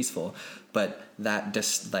out, we're peaceful. But that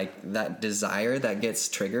that desire that gets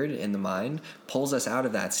triggered in the mind pulls us out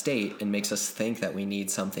of that state and makes us think that we need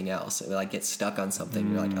something else. We like get stuck on something.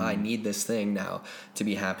 You're like, oh, I need this thing now to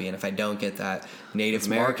be happy. And if I don't get that Native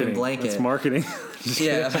American blanket, it's marketing.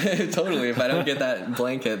 Yeah, totally. If I don't get that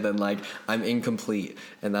blanket, then like I'm incomplete,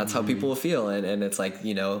 and that's how people will feel. And it's like,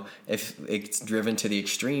 you know, if it's driven to the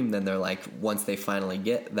extreme, then they're like, once they finally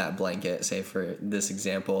get that blanket, say for this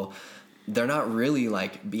example, they're not really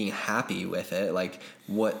like being happy with it. Like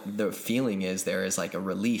what the feeling is there is like a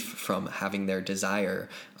relief from having their desire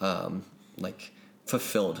like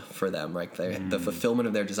fulfilled for them, right? The fulfillment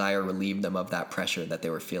of their desire relieved them of that pressure that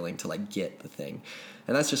they were feeling to like get the thing.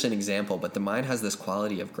 And that's just an example, but the mind has this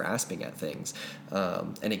quality of grasping at things,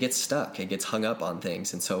 and it gets stuck, it gets hung up on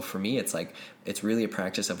things. And so for me, it's like, it's really a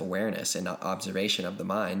practice of awareness and observation of the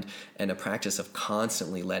mind, and a practice of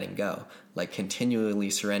constantly letting go, like continually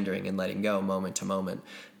surrendering and letting go moment to moment,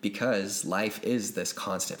 because life is this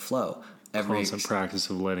constant flow. Constant practice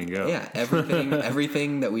of letting go. Yeah,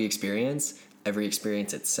 everything that we experience, every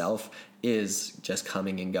experience itself is just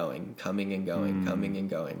coming and going, coming and going, coming and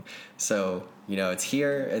going. So, you know, it's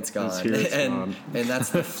here, it's gone. Gone. And that's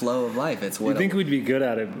the flow of life. It's what you think we'd be good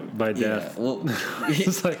at it by death. Yeah, well,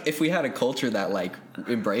 like, if we had a culture that like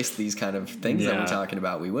embraced these kind of things that we're talking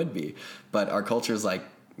about, we would be. But our culture is like,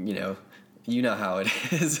 you know how it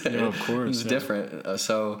is. Yeah, of course. It's different.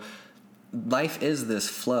 So life is this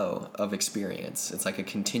flow of experience. It's like a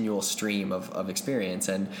continual stream of experience,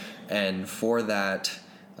 and for that,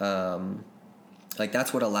 like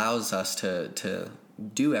that's what allows us to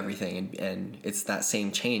do everything, and it's that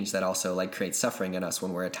same change that also like creates suffering in us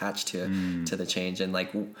when we're attached to the change. And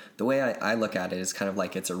like the way I look at it is kind of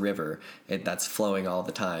like it's a river that's flowing all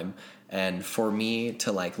the time. And for me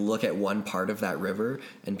to like look at one part of that river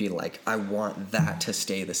and be like, I want that to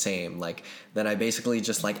stay the same, like then I basically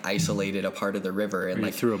just like isolated a part of the river and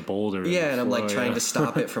like threw a boulder. Yeah, and I'm like trying to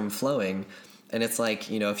stop it from flowing. And it's like,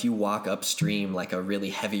 you know, if you walk upstream like a really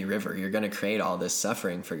heavy river, you're going to create all this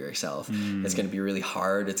suffering for yourself. It's going to be really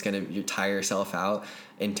hard. It's going to tire yourself out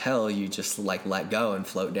until you just like let go and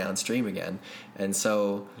float downstream again. And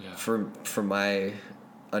so for my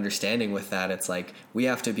understanding with that, it's like we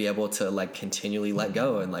have to be able to like continually let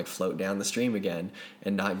go and like float down the stream again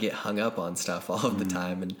and not get hung up on stuff all of the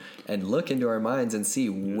time, and look into our minds and see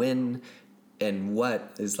when and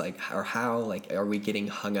what is like, or how like are we getting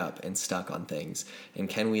hung up and stuck on things, and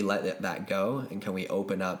can we let that go, and can we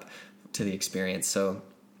open up to the experience. So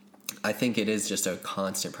I think it is just a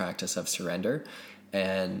constant practice of surrender,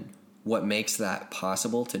 and what makes that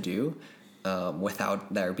possible to do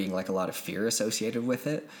without there being like a lot of fear associated with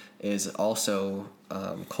it is also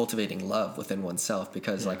cultivating love within oneself,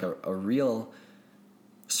 because like a real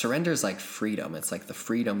surrender is like freedom. It's like the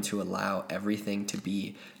freedom to allow everything to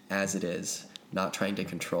be as it is, not trying to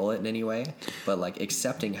control it in any way, but like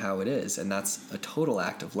accepting how it is. And that's a total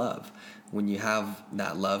act of love. When you have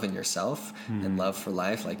that love in yourself and love for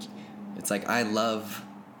life, like it's like I love,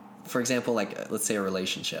 for example, like let's say a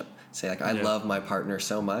relationship. Say like I love my partner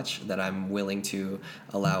so much that I'm willing to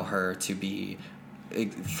allow her to be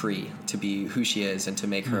free, to be who she is, and to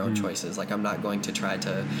make her own choices. Like I'm not going to try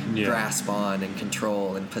to grasp on and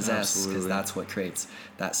control and possess, because that's what creates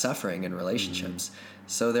that suffering in relationships.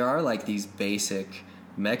 So there are like these basic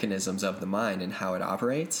mechanisms of the mind and how it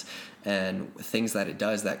operates and things that it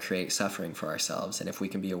does that create suffering for ourselves. And if we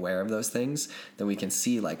can be aware of those things, then we can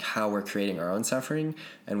see like how we're creating our own suffering,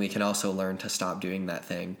 and we can also learn to stop doing that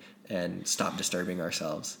thing and stop disturbing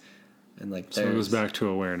ourselves. And like, so it goes back to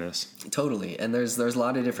awareness. Totally. And there's a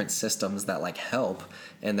lot of different systems that like help,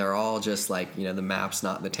 and they're all just like, you know, the map's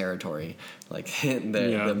not the territory. Like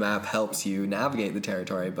the map helps you navigate the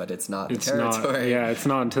territory, but it's not the territory. It's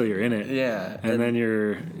not until you're in it. Yeah. And then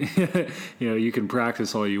you're, you know, you can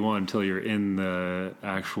practice all you want until you're in the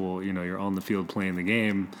actual, you know, you're on the field playing the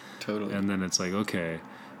game. Totally. And then it's like, okay,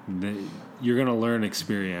 you're going to learn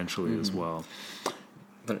experientially as well.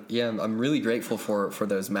 But yeah, I'm really grateful for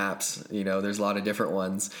those maps. You know, there's a lot of different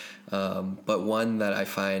ones. But one that I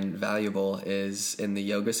find valuable is in the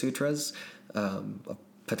Yoga Sutras.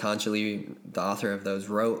 Patanjali, the author of those,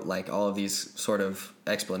 wrote like all of these sort of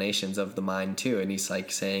explanations of the mind too. And he's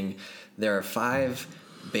like saying there are 5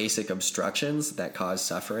 basic obstructions that cause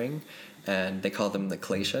suffering, and they call them the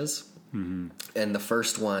kleshas. Mm-hmm. And the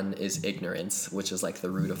first one is ignorance, which is like the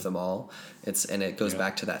root of them all. It goes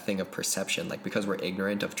back to that thing of perception. Like, because we're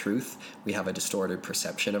ignorant of truth, we have a distorted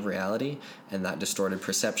perception of reality, and that distorted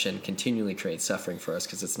perception continually creates suffering for us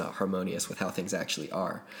because it's not harmonious with how things actually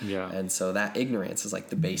are. Yeah. And so that ignorance is like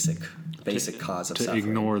the basic cause of suffering. To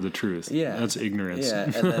ignore the truth. Yeah. That's ignorance. Yeah.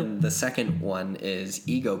 And then the second one is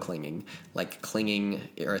ego clinging, like clinging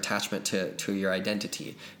or attachment to your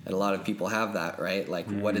identity. And a lot of people have that, right? Like,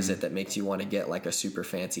 what is it that makes you want to get like a super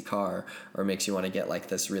fancy car, or makes you want to get like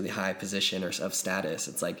this really high position or of status?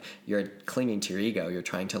 It's like you're clinging to your ego. You're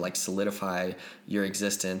trying to like solidify your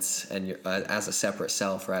existence and your as a separate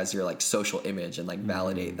self, or as your like social image, and like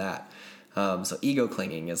validate that. So ego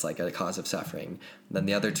clinging is like a cause of suffering. Then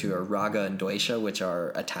the other two are raga and dvesha, which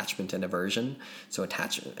are attachment and aversion. So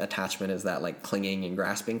attachment is that like clinging and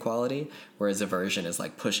grasping quality, whereas aversion is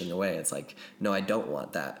like pushing away. It's like, no, I don't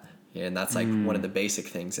want that. And that's like one of the basic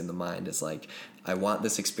things in the mind is like, I want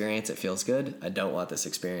this experience, it feels good. I don't want this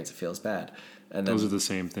experience, it feels bad. And then, those are the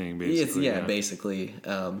same thing, basically. Basically.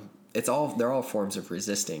 They're all forms of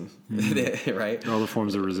resisting, right? All the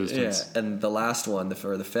forms of resistance. Yeah. And the last one, the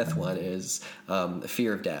fifth one, is the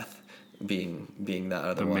fear of death. Being that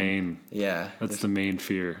other one. That's the main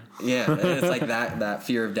fear. Yeah, and it's like that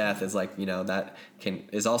fear of death is like, you know, that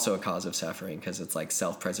is also a cause of suffering, because it's like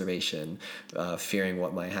self-preservation, fearing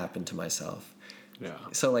what might happen to myself. Yeah.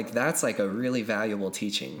 So like that's like a really valuable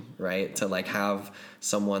teaching, right? To like have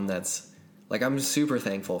someone that's like, I'm super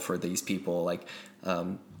thankful for these people. Like,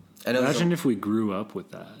 imagine if we grew up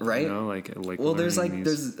with that, right? You know, like well, there's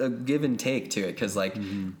a give and take to it, because like.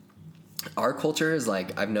 Mm-hmm. Our culture is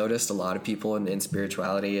like, I've noticed a lot of people in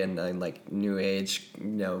spirituality and like new age, you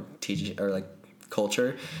know, teaching or like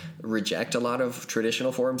culture reject a lot of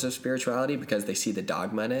traditional forms of spirituality because they see the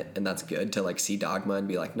dogma in it, and that's good to like see dogma and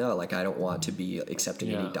be like, no, like I don't want to be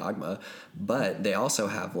accepting any dogma. But they also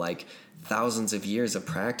have like thousands of years of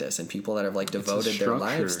practice and people that have like devoted their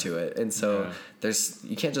lives to it, and so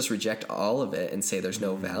you can't just reject all of it and say there's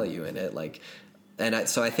no value in it. Like.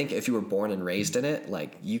 So I think if you were born and raised in it,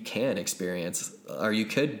 like you can experience, or you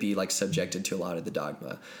could be like subjected to a lot of the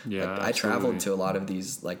dogma. Yeah, like, I traveled to a lot of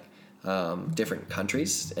these like different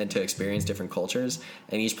countries and to experience different cultures,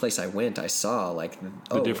 and each place I went, I saw like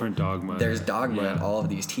the different dogma. There's dogma in all of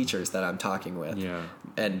these teachers that I'm talking with. Yeah,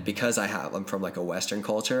 and because I'm from like a Western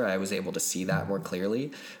culture, I was able to see that more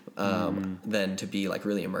clearly than to be like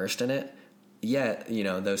really immersed in it. Yet, you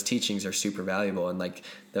know, those teachings are super valuable, and like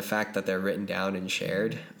the fact that they're written down and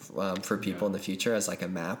shared for people in the future as like a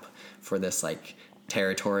map for this like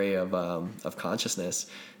territory of consciousness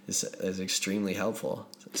is extremely helpful.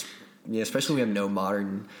 Especially when we have no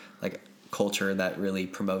modern like culture that really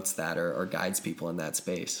promotes that or guides people in that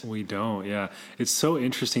space. We don't. Yeah, it's so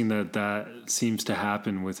interesting that seems to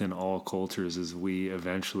happen within all cultures as we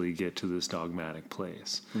eventually get to this dogmatic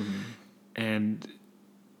place, and.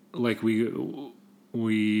 Like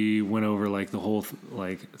we went over like the whole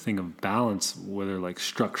like thing of balance, whether like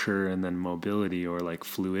structure and then mobility or like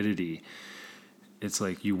fluidity. It's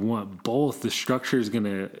like you want both. The structure is going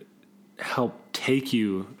to help take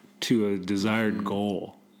you to a desired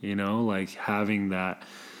goal, you know, like having that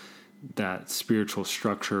spiritual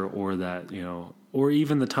structure, or that, you know, or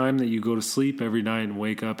even the time that you go to sleep every night and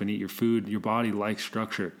wake up and eat your food. Your body likes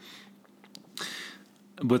structure.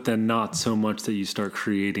 But then not so much that you start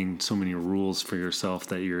creating so many rules for yourself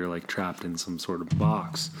that you're like trapped in some sort of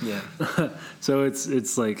box. Yeah. So it's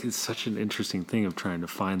like, it's such an interesting thing of trying to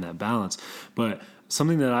find that balance. But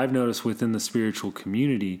something that I've noticed within the spiritual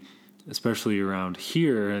community, especially around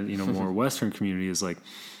here and, you know, more Western community, is like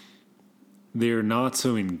they're not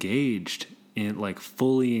so engaged in like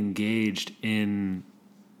fully engaged in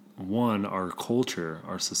our culture,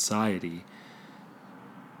 our society,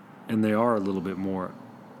 and they are a little bit more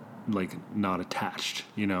like not attached,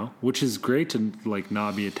 which is great to like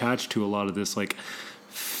not be attached to a lot of this like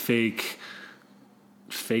fake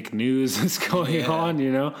news that's going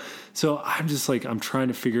on, So I'm just like, I'm trying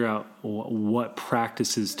to figure out what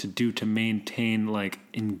practices to do to maintain like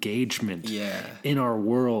engagement in our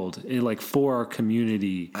world, like for our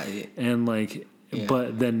community, and like,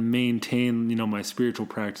 but then maintain, my spiritual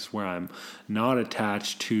practice where I'm not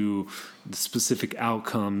attached to the specific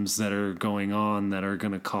outcomes that are going on that are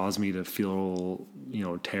going to cause me to feel,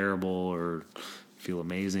 terrible or feel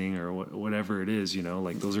amazing or whatever it is,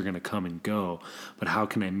 like those are going to come and go. But how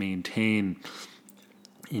can I maintain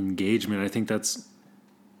engagement? I think that's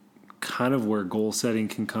kind of where goal setting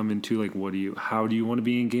can come into, like, how do you want to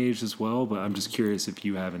be engaged as well? But I'm just curious if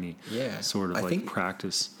you have any sort of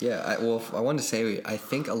practice. Yeah. I wanted to say, I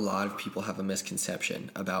think a lot of people have a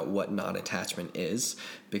misconception about what non-attachment is,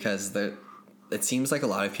 because it seems like a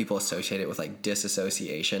lot of people associate it with like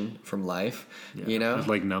disassociation from life,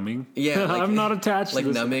 like numbing. Yeah. Like, I'm not attached like to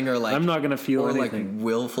this. Numbing, or like, I'm not going to feel anything. Like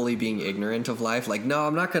willfully being ignorant of life. Like, no,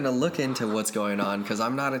 I'm not going to look into what's going on because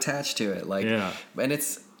I'm not attached to it. Like, and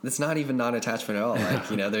it's not even non-attachment at all. Like,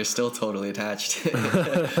 they're still totally attached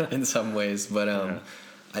in some ways. But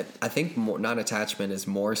I think non-attachment is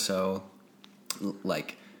more so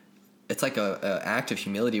like, it's like a act of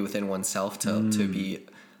humility within oneself to be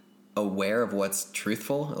aware of what's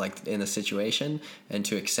truthful, like in a situation, and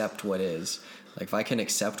to accept what is. Like, if I can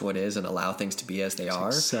accept what is and allow things to be as they are,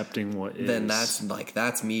 accepting what is, then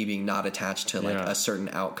that's me being not attached to like a certain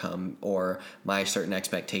outcome or my certain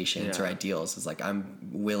expectations or ideals. It's like, I'm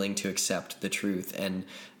willing to accept the truth and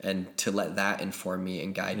to let that inform me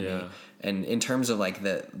and guide me. And in terms of like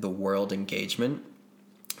the world engagement,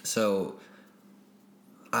 so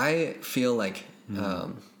I feel like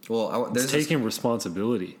there's taking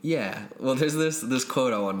responsibility. Yeah. Well, there's this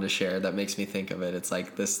quote I wanted to share that makes me think of it. It's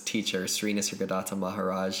like this teacher, Sri Nisargadatta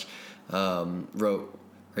Maharaj, wrote,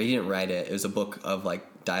 or he didn't write it. It was a book of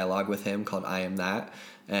like dialogue with him called I Am That.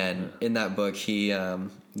 And in that book, he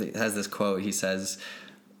has this quote. He says,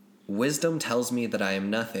 "Wisdom tells me that I am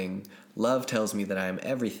nothing. Love tells me that I am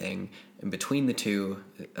everything. And between the two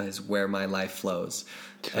is where my life flows."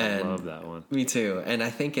 I love that one. Me too. And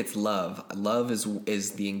I think it's love. Love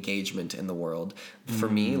is the engagement in the world. For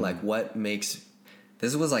me, like, what makes...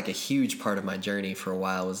 This was like a huge part of my journey for a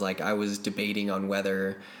while. It was like I was debating on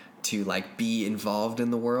whether to like be involved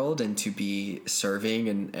in the world and to be serving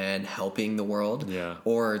and helping the world,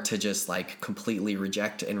 or to just like completely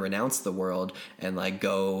reject and renounce the world and like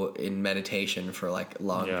go in meditation for like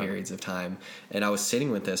long periods of time. And I was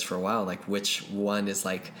sitting with this for a while, like which one is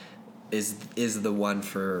like is the one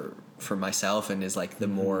for myself and is like the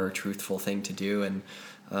more truthful thing to do. And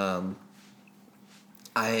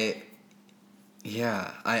I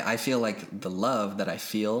feel like the love that I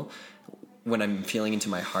feel when I'm feeling into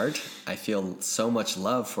my heart, I feel so much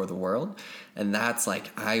love for the world. And that's like,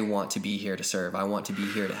 I want to be here to serve. I want to be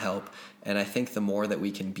here to help. And I think the more that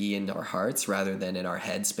we can be in our hearts rather than in our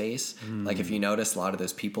head space, like if you notice a lot of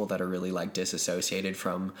those people that are really like disassociated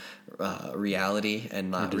from reality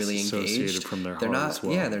and not really engaged, from their they're heart not, as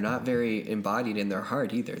well. they're not very embodied in their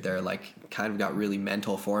heart either. They're like kind of got really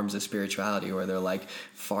mental forms of spirituality where they're like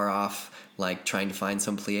far off, like trying to find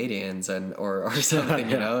some Pleiadians or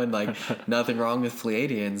something, and like nothing wrong with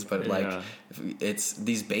Pleiadians, but like it's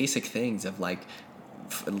these basic things of like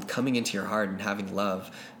coming into your heart and having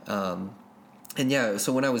love.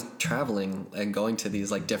 So when I was traveling and going to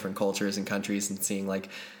these like different cultures and countries and seeing like,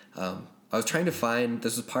 I was trying to find,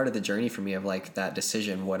 this was part of the journey for me of like that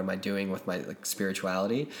decision. What am I doing with my like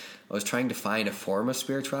spirituality? I was trying to find a form of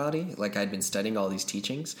spirituality. Like I'd been studying all these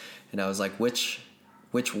teachings and I was like, which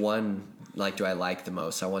one like do I like the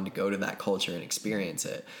most? I wanted to go to that culture and experience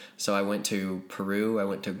it. So I went to Peru, I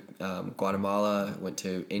went to Guatemala, went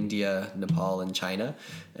to India, Nepal, and China,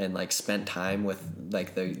 and like spent time with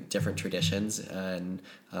like the different traditions and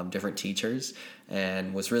different teachers,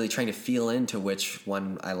 and was really trying to feel into which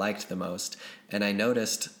one I liked the most. And I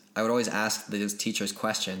noticed I would always ask those teachers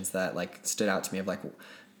questions that like stood out to me of like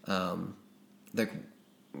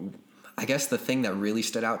I guess the thing that really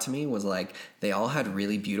stood out to me was like they all had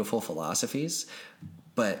really beautiful philosophies,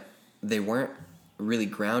 but they weren't really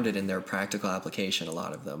grounded in their practical application, a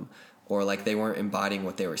lot of them, or like they weren't embodying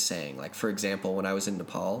what they were saying. Like, for example, when I was in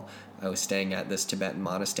Nepal, I was staying at this Tibetan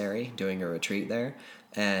monastery doing a retreat there,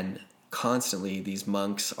 and constantly these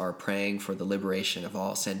monks are praying for the liberation of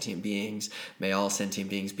all sentient beings. May all sentient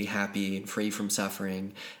beings be happy and free from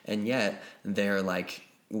suffering. And yet they're like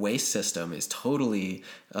waste system is totally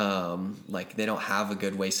like they don't have a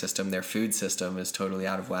good waste system. Their food system is totally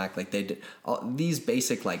out of whack. Like these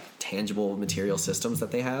basic like tangible material systems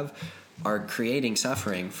that they have are creating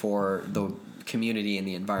suffering for the community and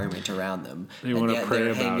the environment around them. They want to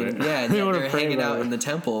pray about it. Yeah, and they're hanging out in the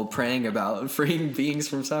temple praying about freeing beings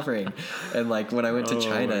from suffering. And like when I went to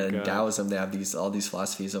China and Taoism, they have all these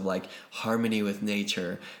philosophies of like harmony with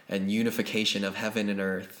nature and unification of heaven and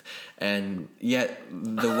earth. And yet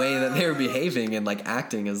the way that they're behaving and like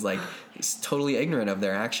acting is like it's totally ignorant of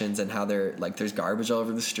their actions and how they're like there's garbage all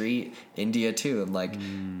over the street. India too, and like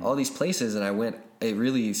all these places. And I went. It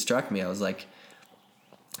really struck me. I was like,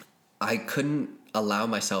 I couldn't allow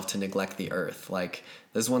myself to neglect the earth. Like,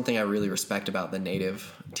 this is one thing I really respect about the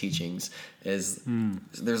native teachings is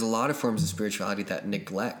there's a lot of forms of spirituality that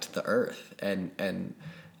neglect the earth and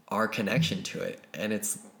our connection to it. And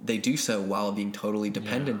they do so while being totally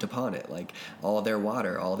dependent upon it. Like all their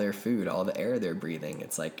water, all their food, all the air they're breathing.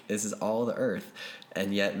 It's like, this is all the earth.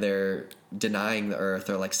 And yet they're denying the earth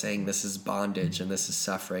or like saying this is bondage and this is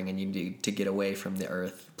suffering and you need to get away from the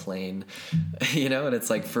earth plane, and it's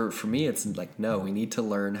like for me it's like, no, we need to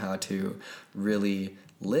learn how to really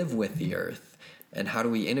live with the earth and how do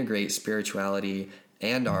we integrate spirituality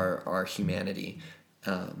and our humanity.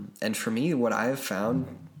 And for me, what I've found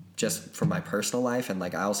just from my personal life, and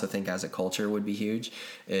like I also think as a culture would be huge,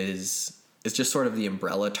 is it's just sort of the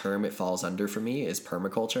umbrella term it falls under for me is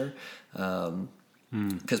permaculture.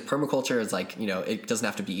 Because permaculture is like, it doesn't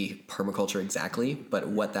have to be permaculture exactly, but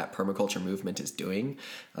what that permaculture movement is doing.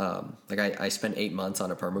 Like I spent 8 months on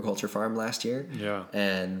a permaculture farm last year. Yeah.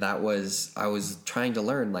 And I was trying to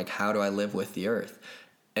learn, like, how do I live with the earth?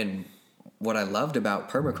 And what I loved about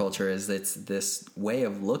permaculture is it's this way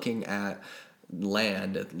of looking at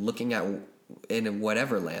land, looking at in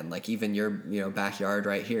whatever land, like even your backyard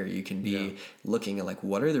right here, you can be looking at like,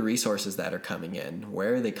 what are the resources that are coming in,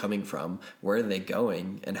 where are they coming from, where are they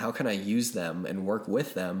going, and how can I use them and work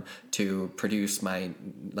with them to produce my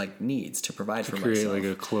like needs to provide for myself. Create like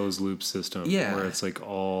a closed loop system where it's like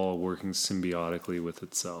all working symbiotically with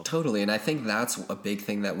itself. Totally. And I think that's a big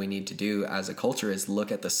thing that we need to do as a culture is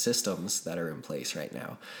look at the systems that are in place right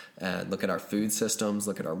now. Look at our food systems,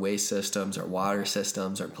 look at our waste systems, our water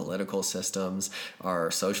systems, our political systems,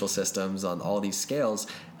 our social systems on all these scales,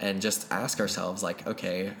 and just ask ourselves like,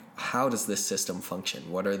 okay, how does this system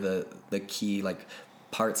function? What are the key like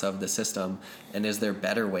parts of the system, and is there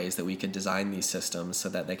better ways that we could design these systems so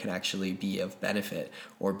that they can actually be of benefit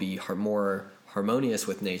or be more harmonious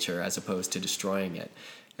with nature as opposed to destroying it?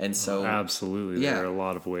 And so absolutely, there are a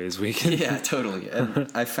lot of ways we can. Yeah, totally. And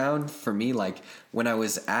I found for me, like when I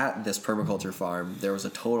was at this permaculture farm, there was a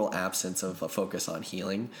total absence of a focus on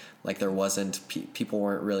healing. Like there wasn't, people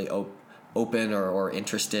weren't really open or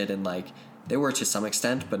interested in like, they were to some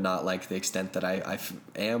extent, but not like the extent that I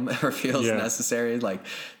am or feels necessary. Like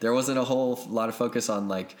there wasn't a whole lot of focus on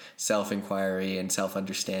like self-inquiry and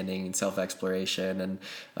self-understanding and self-exploration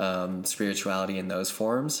and spirituality in those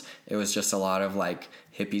forms. It was just a lot of like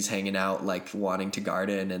hippies hanging out, like wanting to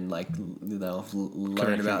garden and like,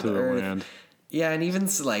 learn about the earth. Land. Yeah. And even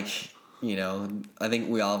like, I think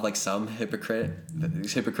we all have like some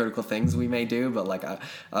hypocritical things we may do, but like I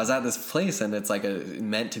was at this place and it's like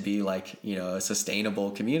meant to be like, a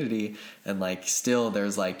sustainable community, and like still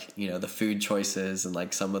there's like, the food choices and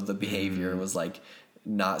like some of the behavior was like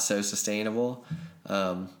not so sustainable.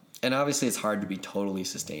 And obviously it's hard to be totally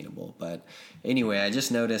sustainable, but anyway, I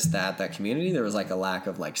just noticed that community, there was like a lack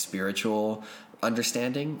of like spiritual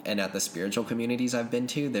understanding, and at the spiritual communities I've been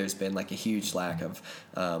to, there's been like a huge lack of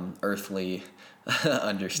earthly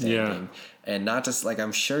understanding. And not just like,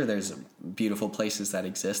 I'm sure there's beautiful places that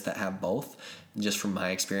exist that have both. Just from my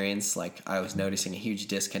experience, like I was noticing a huge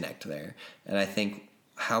disconnect there, and I think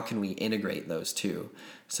how can we integrate those two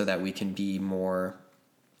so that we can be more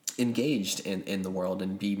engaged in the world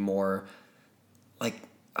and be more like,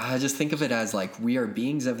 I just think of it as like we are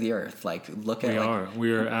beings of the earth. Like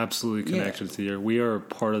we are absolutely connected to the earth. We are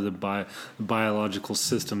part of the biological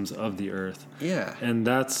systems of the earth. Yeah, and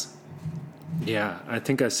that's I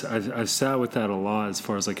think I've sat with that a lot as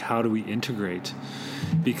far as like how do we integrate,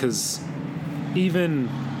 because even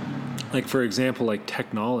like for example like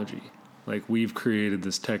technology. Like we've created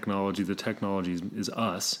this technology. The technology is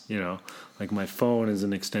us. Like my phone is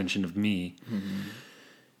an extension of me. Mm-hmm.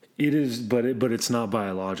 It is, but it's not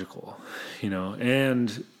biological,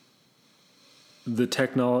 and the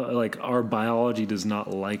technology, like our biology does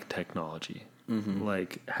not like technology. Mm-hmm.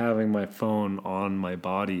 Like having my phone on my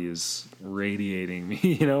body is radiating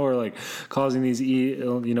me, or like causing these,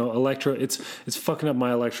 it's fucking up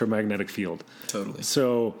my electromagnetic field. Totally.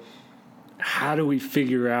 So how do we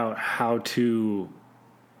figure out how to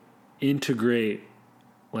integrate,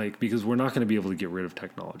 like, because we're not going to be able to get rid of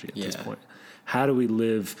technology at this point. How do we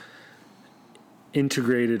live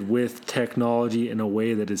integrated with technology in a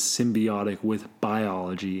way that is symbiotic with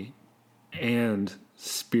biology and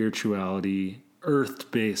spirituality,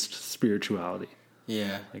 earth-based spirituality?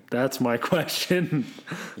 Yeah. Like, that's my question.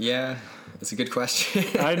 Yeah, that's a good question.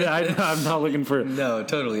 I'm not looking for no,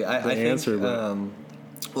 totally. I answer. Think,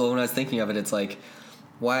 well, when I was thinking of it, it's like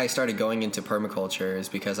why I started going into permaculture is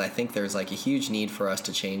because I think there's like a huge need for us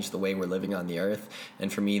to change the way we're living on the earth.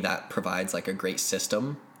 And for me, that provides like a great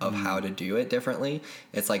system of how to do it differently.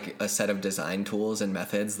 It's like a set of design tools and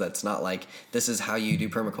methods that's not like, this is how you do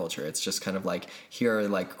permaculture. It's just kind of like, here are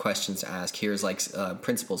like questions to ask. Here's like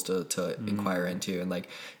principles to inquire into. And like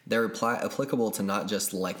they're applicable to not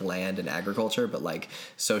just like land and agriculture, but like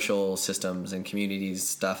social systems and communities,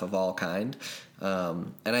 stuff of all kind.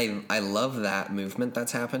 And I love that movement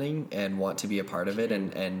that's happening and want to be a part of it.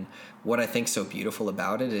 And what I think so beautiful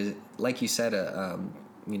about it is, like you said, a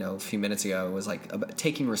few minutes ago, it was like about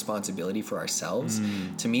taking responsibility for ourselves.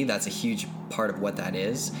 To me, that's a huge part of what that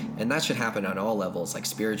is. And that should happen on all levels, like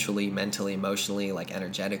spiritually, mentally, emotionally, like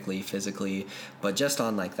energetically, physically, but just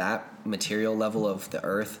on like that material level of the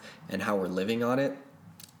earth and how we're living on it.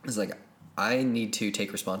 It's like, I need to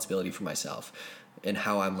take responsibility for myself and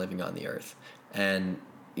how I'm living on the earth. And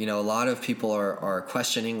a lot of people are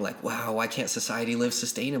questioning, like, wow, why can't society live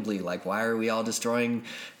sustainably? Like, why are we all destroying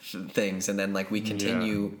things? And then, like, we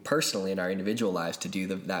continue personally in our individual lives to do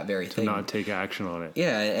that very thing. To not take action on it.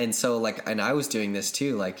 Yeah. And so, like, and I was doing this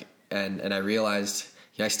too, like, and I realized,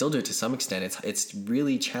 I still do it to some extent. It's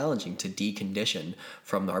really challenging to decondition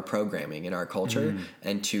from our programming and our culture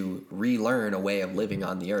and to relearn a way of living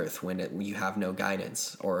on the earth when you have no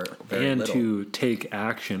guidance or very little. To take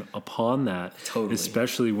action upon that,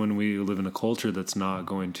 especially when we live in a culture that's not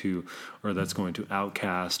going to, or that's going to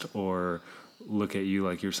outcast or look at you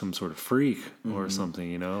like you're some sort of freak or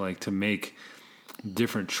something, like to make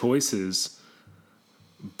different choices.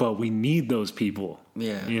 But we need those people.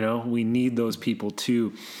 Yeah. We need those people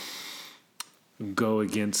to go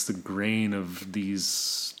against the grain of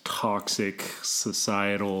these toxic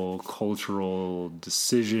societal, cultural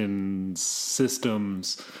decisions,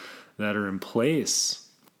 systems that are in place.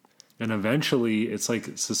 And eventually, it's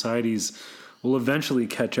like societies will eventually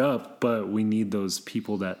catch up, but we need those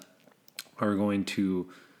people that are going to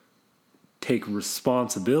take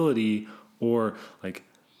responsibility or like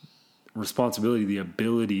responsibility, the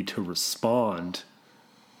ability to respond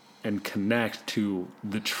and connect to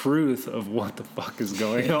the truth of what the fuck is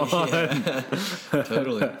going on.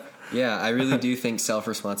 Totally. Yeah, I really do think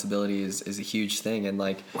self-responsibility is a huge thing. And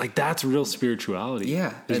like that's real spirituality.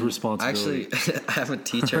 Yeah. Is responsibility. Actually, I have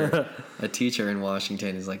a teacher in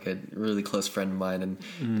Washington who's like a really close friend of mine.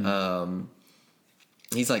 And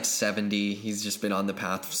he's like 70. He's just been on the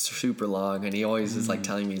path super long. And he always is like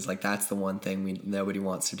telling me, he's like, that's the one thing nobody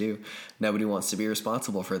wants to do. Nobody wants to be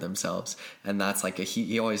responsible for themselves. And that's like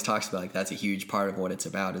he always talks about like, that's a huge part of what it's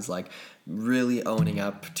about, is like really owning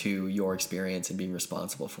up to your experience and being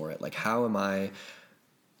responsible for it. Like, how am I,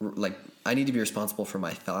 like, I need to be responsible for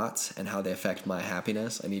my thoughts and how they affect my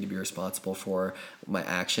happiness. I need to be responsible for my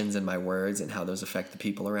actions and my words and how those affect the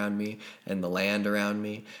people around me and the land around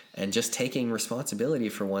me, and just taking responsibility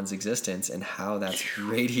for one's existence and how that's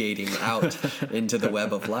radiating out into the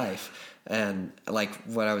web of life. And like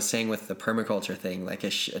what I was saying with the permaculture thing, like a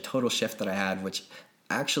total shift that I had, which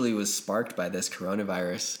actually was sparked by this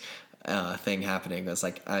coronavirus thing happening.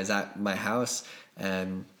 I was at my house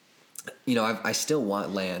and I still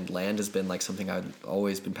want land. Land has been like something I've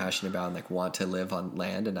always been passionate about and like want to live on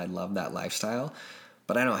land, and I love that lifestyle.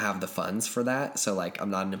 But I don't have the funds for that, so like I'm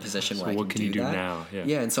not in a position where I can do that. So what can you do now?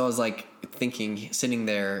 Yeah, and so I was like thinking, sitting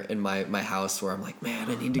there in my house where I'm like, man,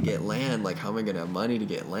 I need to get land. Like, how am I going to have money to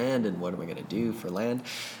get land, and what am I going to do for land?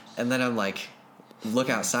 And then I'm like, look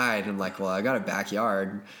outside, and I'm like, well, I got a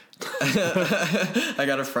backyard. I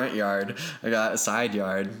got a front yard, I got a side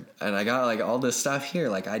yard, and I got like all this stuff here.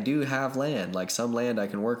 Like, I do have land, like some land I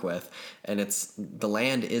can work with, and the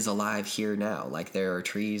land is alive here now. Like, there are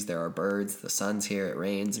trees, there are birds, the sun's here, it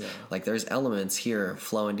rains. Like, there's elements here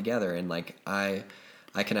flowing together, and like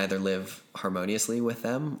I can either live harmoniously with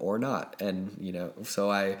them or not. And,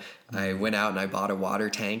 so I went out and I bought a water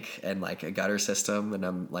tank and like a gutter system, and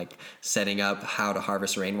I'm like setting up how to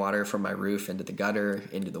harvest rainwater from my roof into the gutter,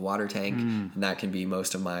 into the water tank. And that can be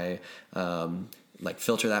most of my, like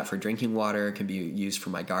filter that for drinking water. It can be used for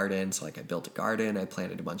my garden. So like I built a garden, I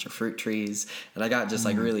planted a bunch of fruit trees, and I got just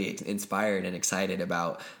like really inspired and excited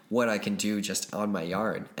about what I can do just on my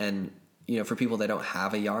yard. And for people that don't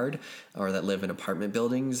have a yard or that live in apartment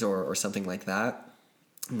buildings or something like that,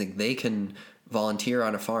 like they can volunteer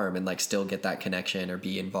on a farm and like still get that connection or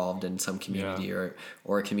be involved in some community or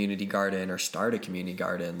a community garden or start a community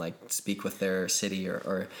garden, like speak with their city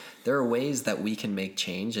or there are ways that we can make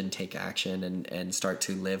change and take action and start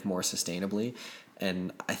to live more sustainably.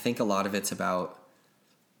 And I think a lot of it's about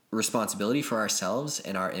responsibility for ourselves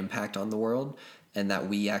and our impact on the world, and that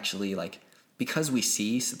we actually like, because we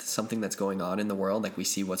see something that's going on in the world, like we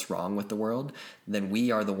see what's wrong with the world, then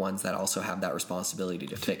we are the ones that also have that responsibility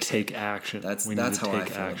to fix it. Take action. That's how I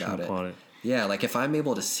feel about it. Yeah, like if I'm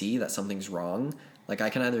able to see that something's wrong, like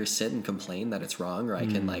I can either sit and complain that it's wrong, or I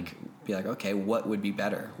can like be like, okay, what would be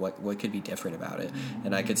better? What could be different about it?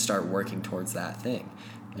 And I could start working towards that thing.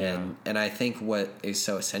 And I think what is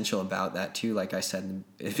so essential about that too, like I said in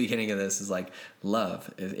the beginning of this, is like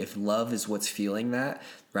love. If love is what's feeling that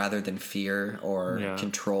rather than fear or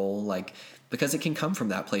control, like, because it can come from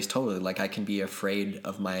that place totally. Like I can be afraid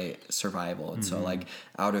of my survival. And so like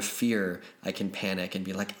out of fear, I can panic and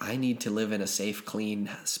be like, I need to live in a safe, clean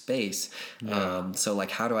space. So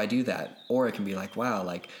like, how do I do that? Or it can be like, wow,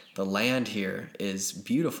 like the land here is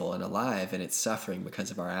beautiful and alive and it's suffering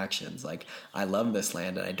because of our actions. Like I love this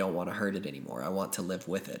land and I don't want to hurt it anymore. I want to live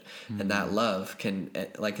with it. And that love can,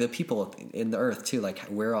 like the people in the earth too, like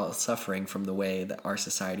we're all suffering from the way that our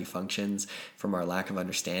society functions, from our lack of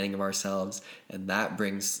understanding of ourselves. And that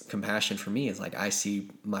brings compassion for me. It's like I see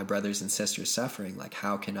my brothers and sisters suffering. Like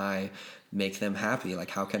how can I make them happy? Like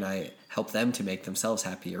how can I help them to make themselves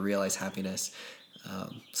happy or realize happiness?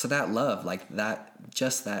 So that love, like that,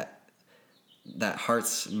 just that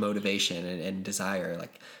heart's motivation and desire,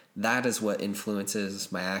 like that is what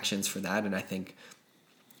influences my actions for that. And I think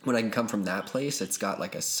when I can come from that place, it's got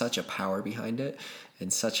like such a power behind it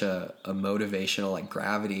and such a motivational like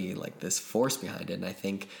gravity, like this force behind it. And I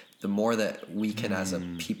think the more that we can as a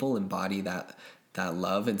people embody that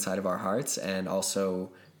love inside of our hearts and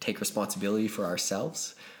also take responsibility for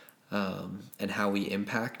ourselves and how we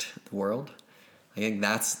impact the world, I think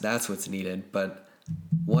that's what's needed. But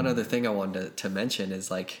one other thing I wanted to mention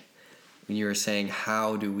is like when you were saying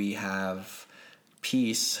how do we have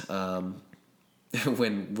peace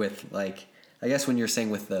when with like, I guess when you're saying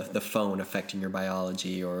with the phone affecting your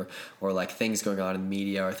biology or like things going on in the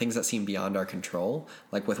media or things that seem beyond our control,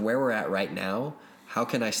 like with where we're at right now, how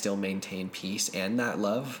can I still maintain peace and that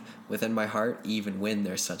love within my heart even when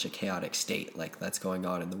there's such a chaotic state like that's going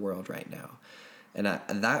on in the world right now? And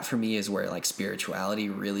that for me is where like spirituality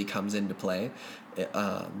really comes into play.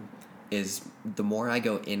 Is the more I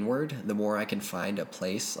go inward, the more I can find a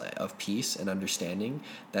place of peace and understanding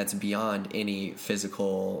that's beyond any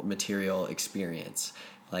physical material experience.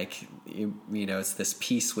 Like, you know, it's this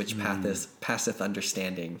peace which passeth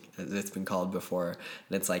understanding, as it's been called before.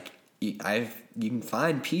 And it's like, you can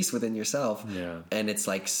find peace within yourself. And it's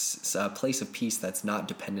like a place of peace that's not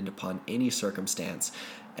dependent upon any circumstance.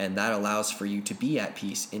 And that allows for you to be at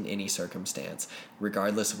peace in any circumstance,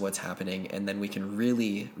 regardless of what's happening. And then we can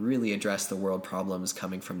really, really address the world problems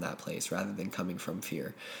coming from that place rather than coming from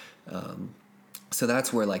fear. So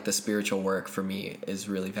that's where like the spiritual work for me is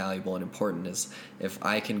really valuable and important, is if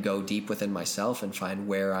I can go deep within myself and find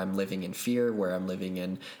where I'm living in fear, where I'm living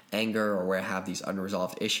in anger, or where I have these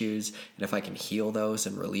unresolved issues. And if I can heal those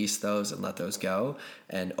and release those and let those go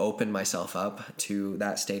and open myself up to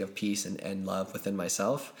that state of peace and love within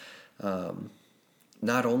myself,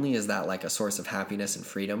 not only is that like a source of happiness and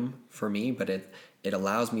freedom for me, but it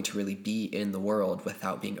allows me to really be in the world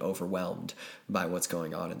without being overwhelmed by what's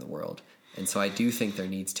going on in the world. And so I do think there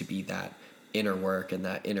needs to be that inner work and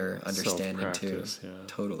that inner understanding too. Yeah.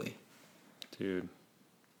 Totally. Dude,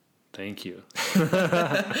 thank you.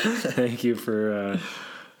 Thank you for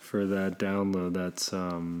that download. That's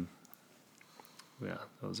that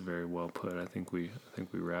was very well put. I think we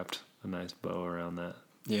wrapped a nice bow around that.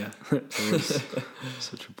 Yeah. It was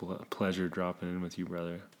such a pleasure dropping in with you,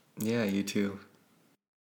 brother. Yeah, you too.